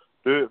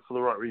 do it for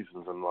the right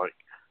reasons, and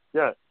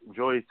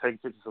enjoy taking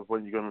pictures of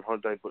when you go on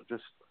holiday, but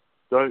just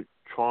don't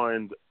try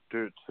and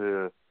do it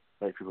to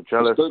make people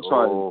jealous. Just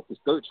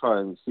don't try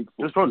and seek.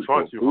 Just don't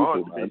try too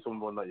hard to be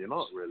someone that you're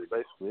not really,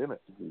 basically, innit?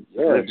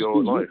 Live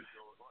your life.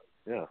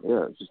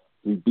 Just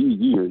be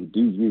you and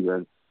do you,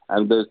 and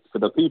for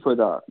the people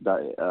that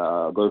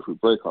go through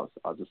breakups,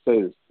 I'll just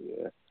say this: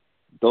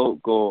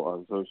 don't go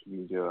on social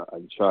media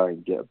and try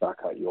and get back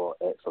at your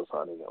ex or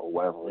something or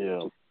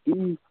whatever. Just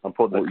do and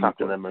put the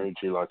clapping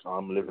emoji like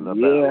I'm living a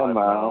better life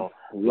now.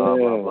 Blah,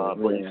 blah, blah.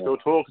 But you're still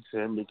talking to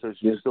him because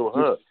you're still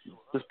hurt.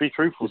 Just be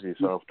truthful to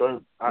yourself.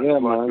 Don't act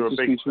like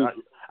you're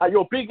at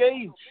your big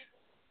age.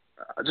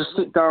 Just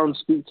sit down,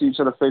 speak to each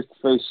other face to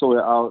face, sort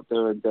it out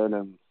there and then,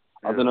 and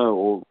I don't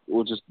know,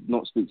 or just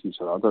not speak to each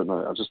other. I don't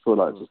know. I just feel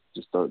like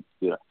just don't,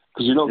 because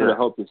you're not going to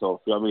help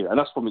yourself. You know what I mean? And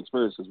that's from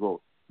experience as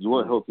well. You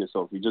won't help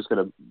yourself. You're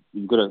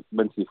gonna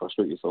mentally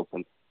frustrate yourself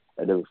and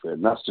everything.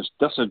 And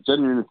that's a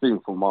genuine thing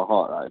from my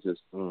heart. Like,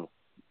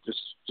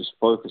 just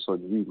focus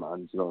on you,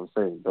 man. You know what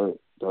I'm saying?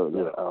 Don't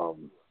let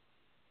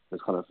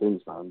those kind of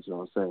things, man. You know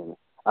what I'm saying?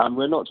 And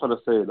we're not trying to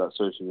say that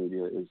social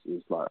media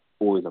is like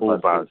always a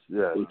bad thing.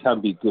 Yeah, it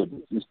can be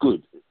good. It's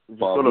good. You just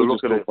got to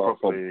look at it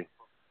properly.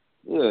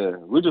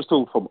 We're just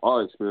talking from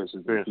our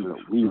experiences.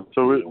 We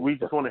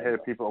just want to hear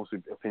people,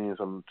 obviously, opinions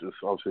on just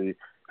obviously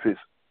if it's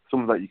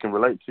something that you can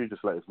relate to.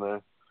 Just let us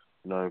know.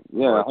 100%.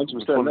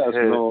 Let us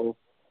know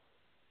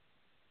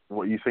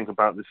what you think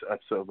about this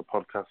episode of the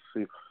podcast.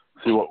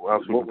 See what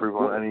else we can improve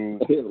on. Any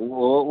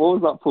what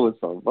was that pause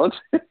from, bud?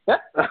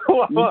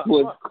 You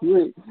paused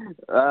quick.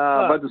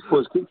 I just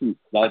paused quickly.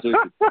 But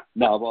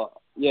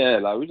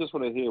we just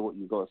want to hear what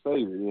you got to say,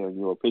 and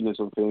your opinions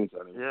on things.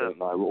 And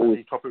we're always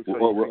any topics that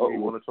you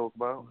want to talk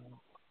about.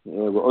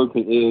 Yeah, we're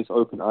open ears,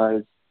 open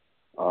eyes.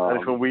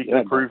 Anything we can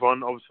improve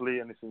on, obviously.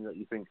 Anything that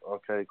you think,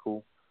 okay,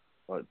 cool.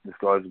 like this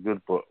guy's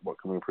good, but what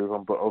can we improve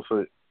on? But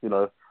also, you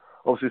know,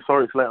 obviously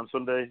sorry it's late on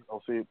Sunday.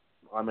 Obviously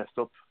I messed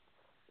up.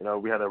 You know,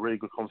 we had a really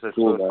good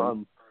conversation first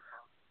time.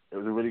 It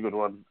was a really good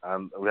one,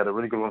 and we had a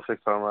really good one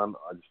second time around.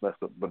 I just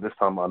messed up, but this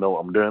time I know what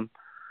I'm doing.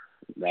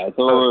 Nah, don't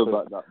worry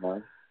about that,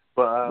 man.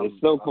 But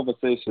it's no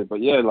conversation.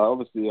 But yeah, like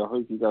obviously, I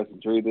hope you guys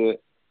enjoyed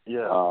it.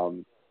 Yeah.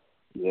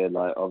 Yeah,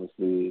 like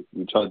obviously,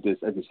 we try to do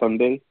this every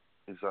Sunday.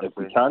 Exactly. If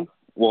we can.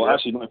 Well,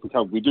 actually, not if we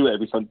can. We do it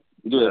every Sunday.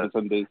 We do it every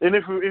Sunday.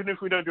 Even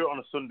if we don't do it on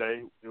a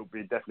Sunday, it'll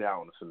be definitely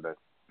out on a Sunday.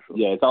 Sure.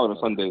 Yeah, it's out on a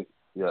Sunday.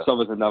 Yeah. Some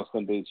of us are now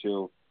Sunday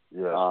chill.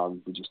 Yeah.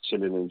 We're just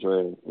chilling,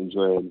 enjoying,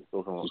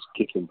 just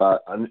kicking back.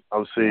 And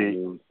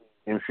obviously,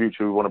 in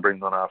future, we want to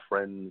bring on our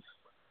friends,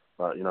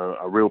 you know,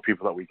 our real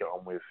people that we get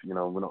on with. You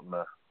know, we're not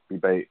going to be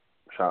bait,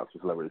 shout out to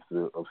celebrities to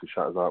do, obviously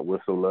shout us out.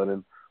 We're still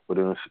learning. We're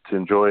doing this to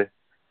enjoy.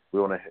 We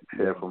want to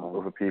hear from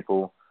other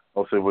people.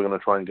 Also, we're going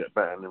to try and get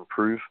better and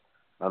improve.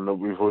 And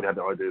we've already had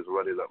the ideas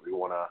already that we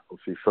want to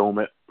obviously film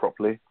it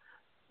properly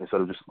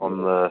instead of just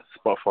on the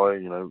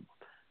Spotify, you know,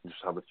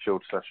 just have a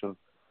chilled session.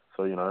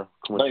 So, you know,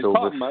 come and chill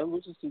with us. Man. We're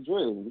just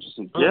enjoying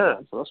it. Yeah,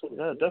 so that's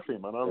what definitely,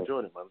 man. I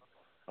enjoyed it, man.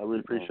 I really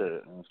appreciate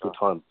it. It's a good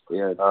time.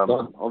 Yeah,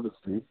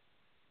 obviously.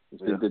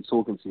 It's been good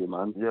talking to you,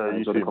 man. Yeah,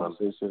 you too, the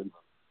conversation,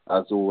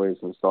 as always,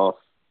 and stuff.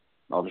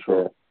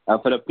 Sure.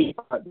 And for the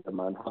people out there,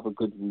 man, have a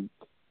good week.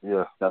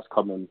 Yeah. That's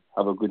coming.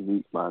 Have a good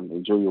week, man.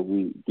 Enjoy your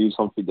week. Do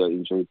something that you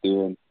enjoy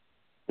doing.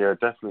 Yeah,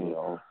 definitely. You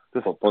know,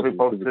 just be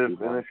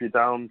positive. And if you're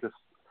down, just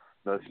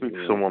speak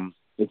to someone.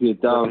 If you're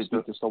down,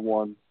 speak to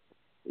someone.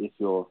 If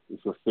you're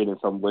feeling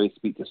some way,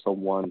 speak to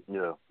someone.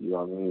 Yeah. You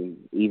know what I mean?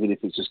 Even if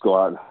it's just go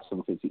out and have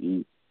something to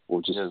eat,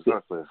 or just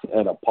exactly. sit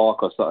in a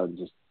park or something,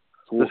 just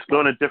talk. Just go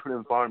in a different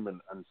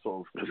environment and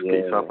sort of just get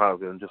yourself out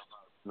of it and just,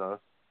 you know,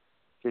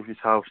 give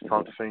yourself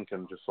time to think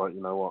and just like,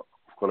 you know what,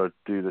 I've got to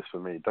do this for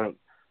me. Don't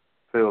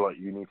feel like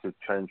you need to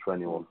change for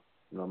anyone.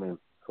 You know what I mean?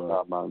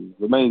 So, man,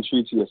 remain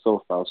true to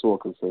yourself, man. That's all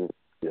I can say.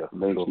 Yeah,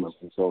 remain true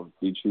to yourself.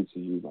 Be true to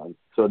you, man.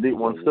 So a deep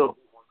one still.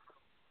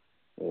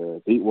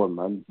 Deep one,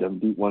 man. Them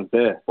deep ones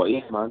there. But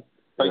yeah, man.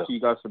 Thank you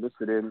guys for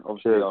listening.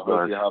 Obviously, I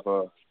hope you have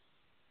a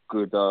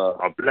good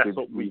a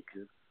blessed week.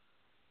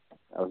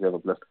 I hope you have a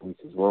blessed week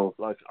as well.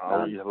 Like,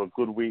 you have a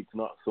good week,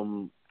 not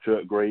some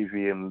jerk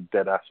gravy and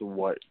dead ass and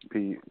white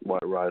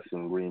rice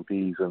and green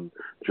peas and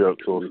jerk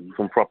sauce.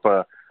 Some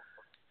proper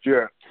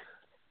jerk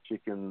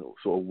chicken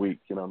sort of week,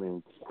 you know what I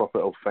mean? Proper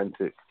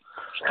authentic.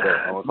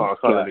 Yeah, I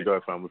can't let it go,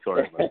 fam. I'm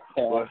sorry, man.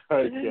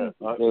 But, yeah,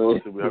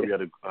 we hope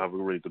you have a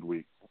really good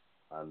week.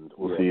 And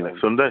we'll see you next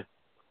Sunday.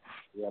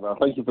 Yeah, man.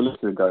 Thank you for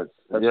listening, guys.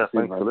 Thanks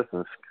for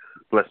listening.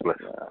 Bless.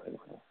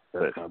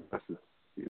 Yeah.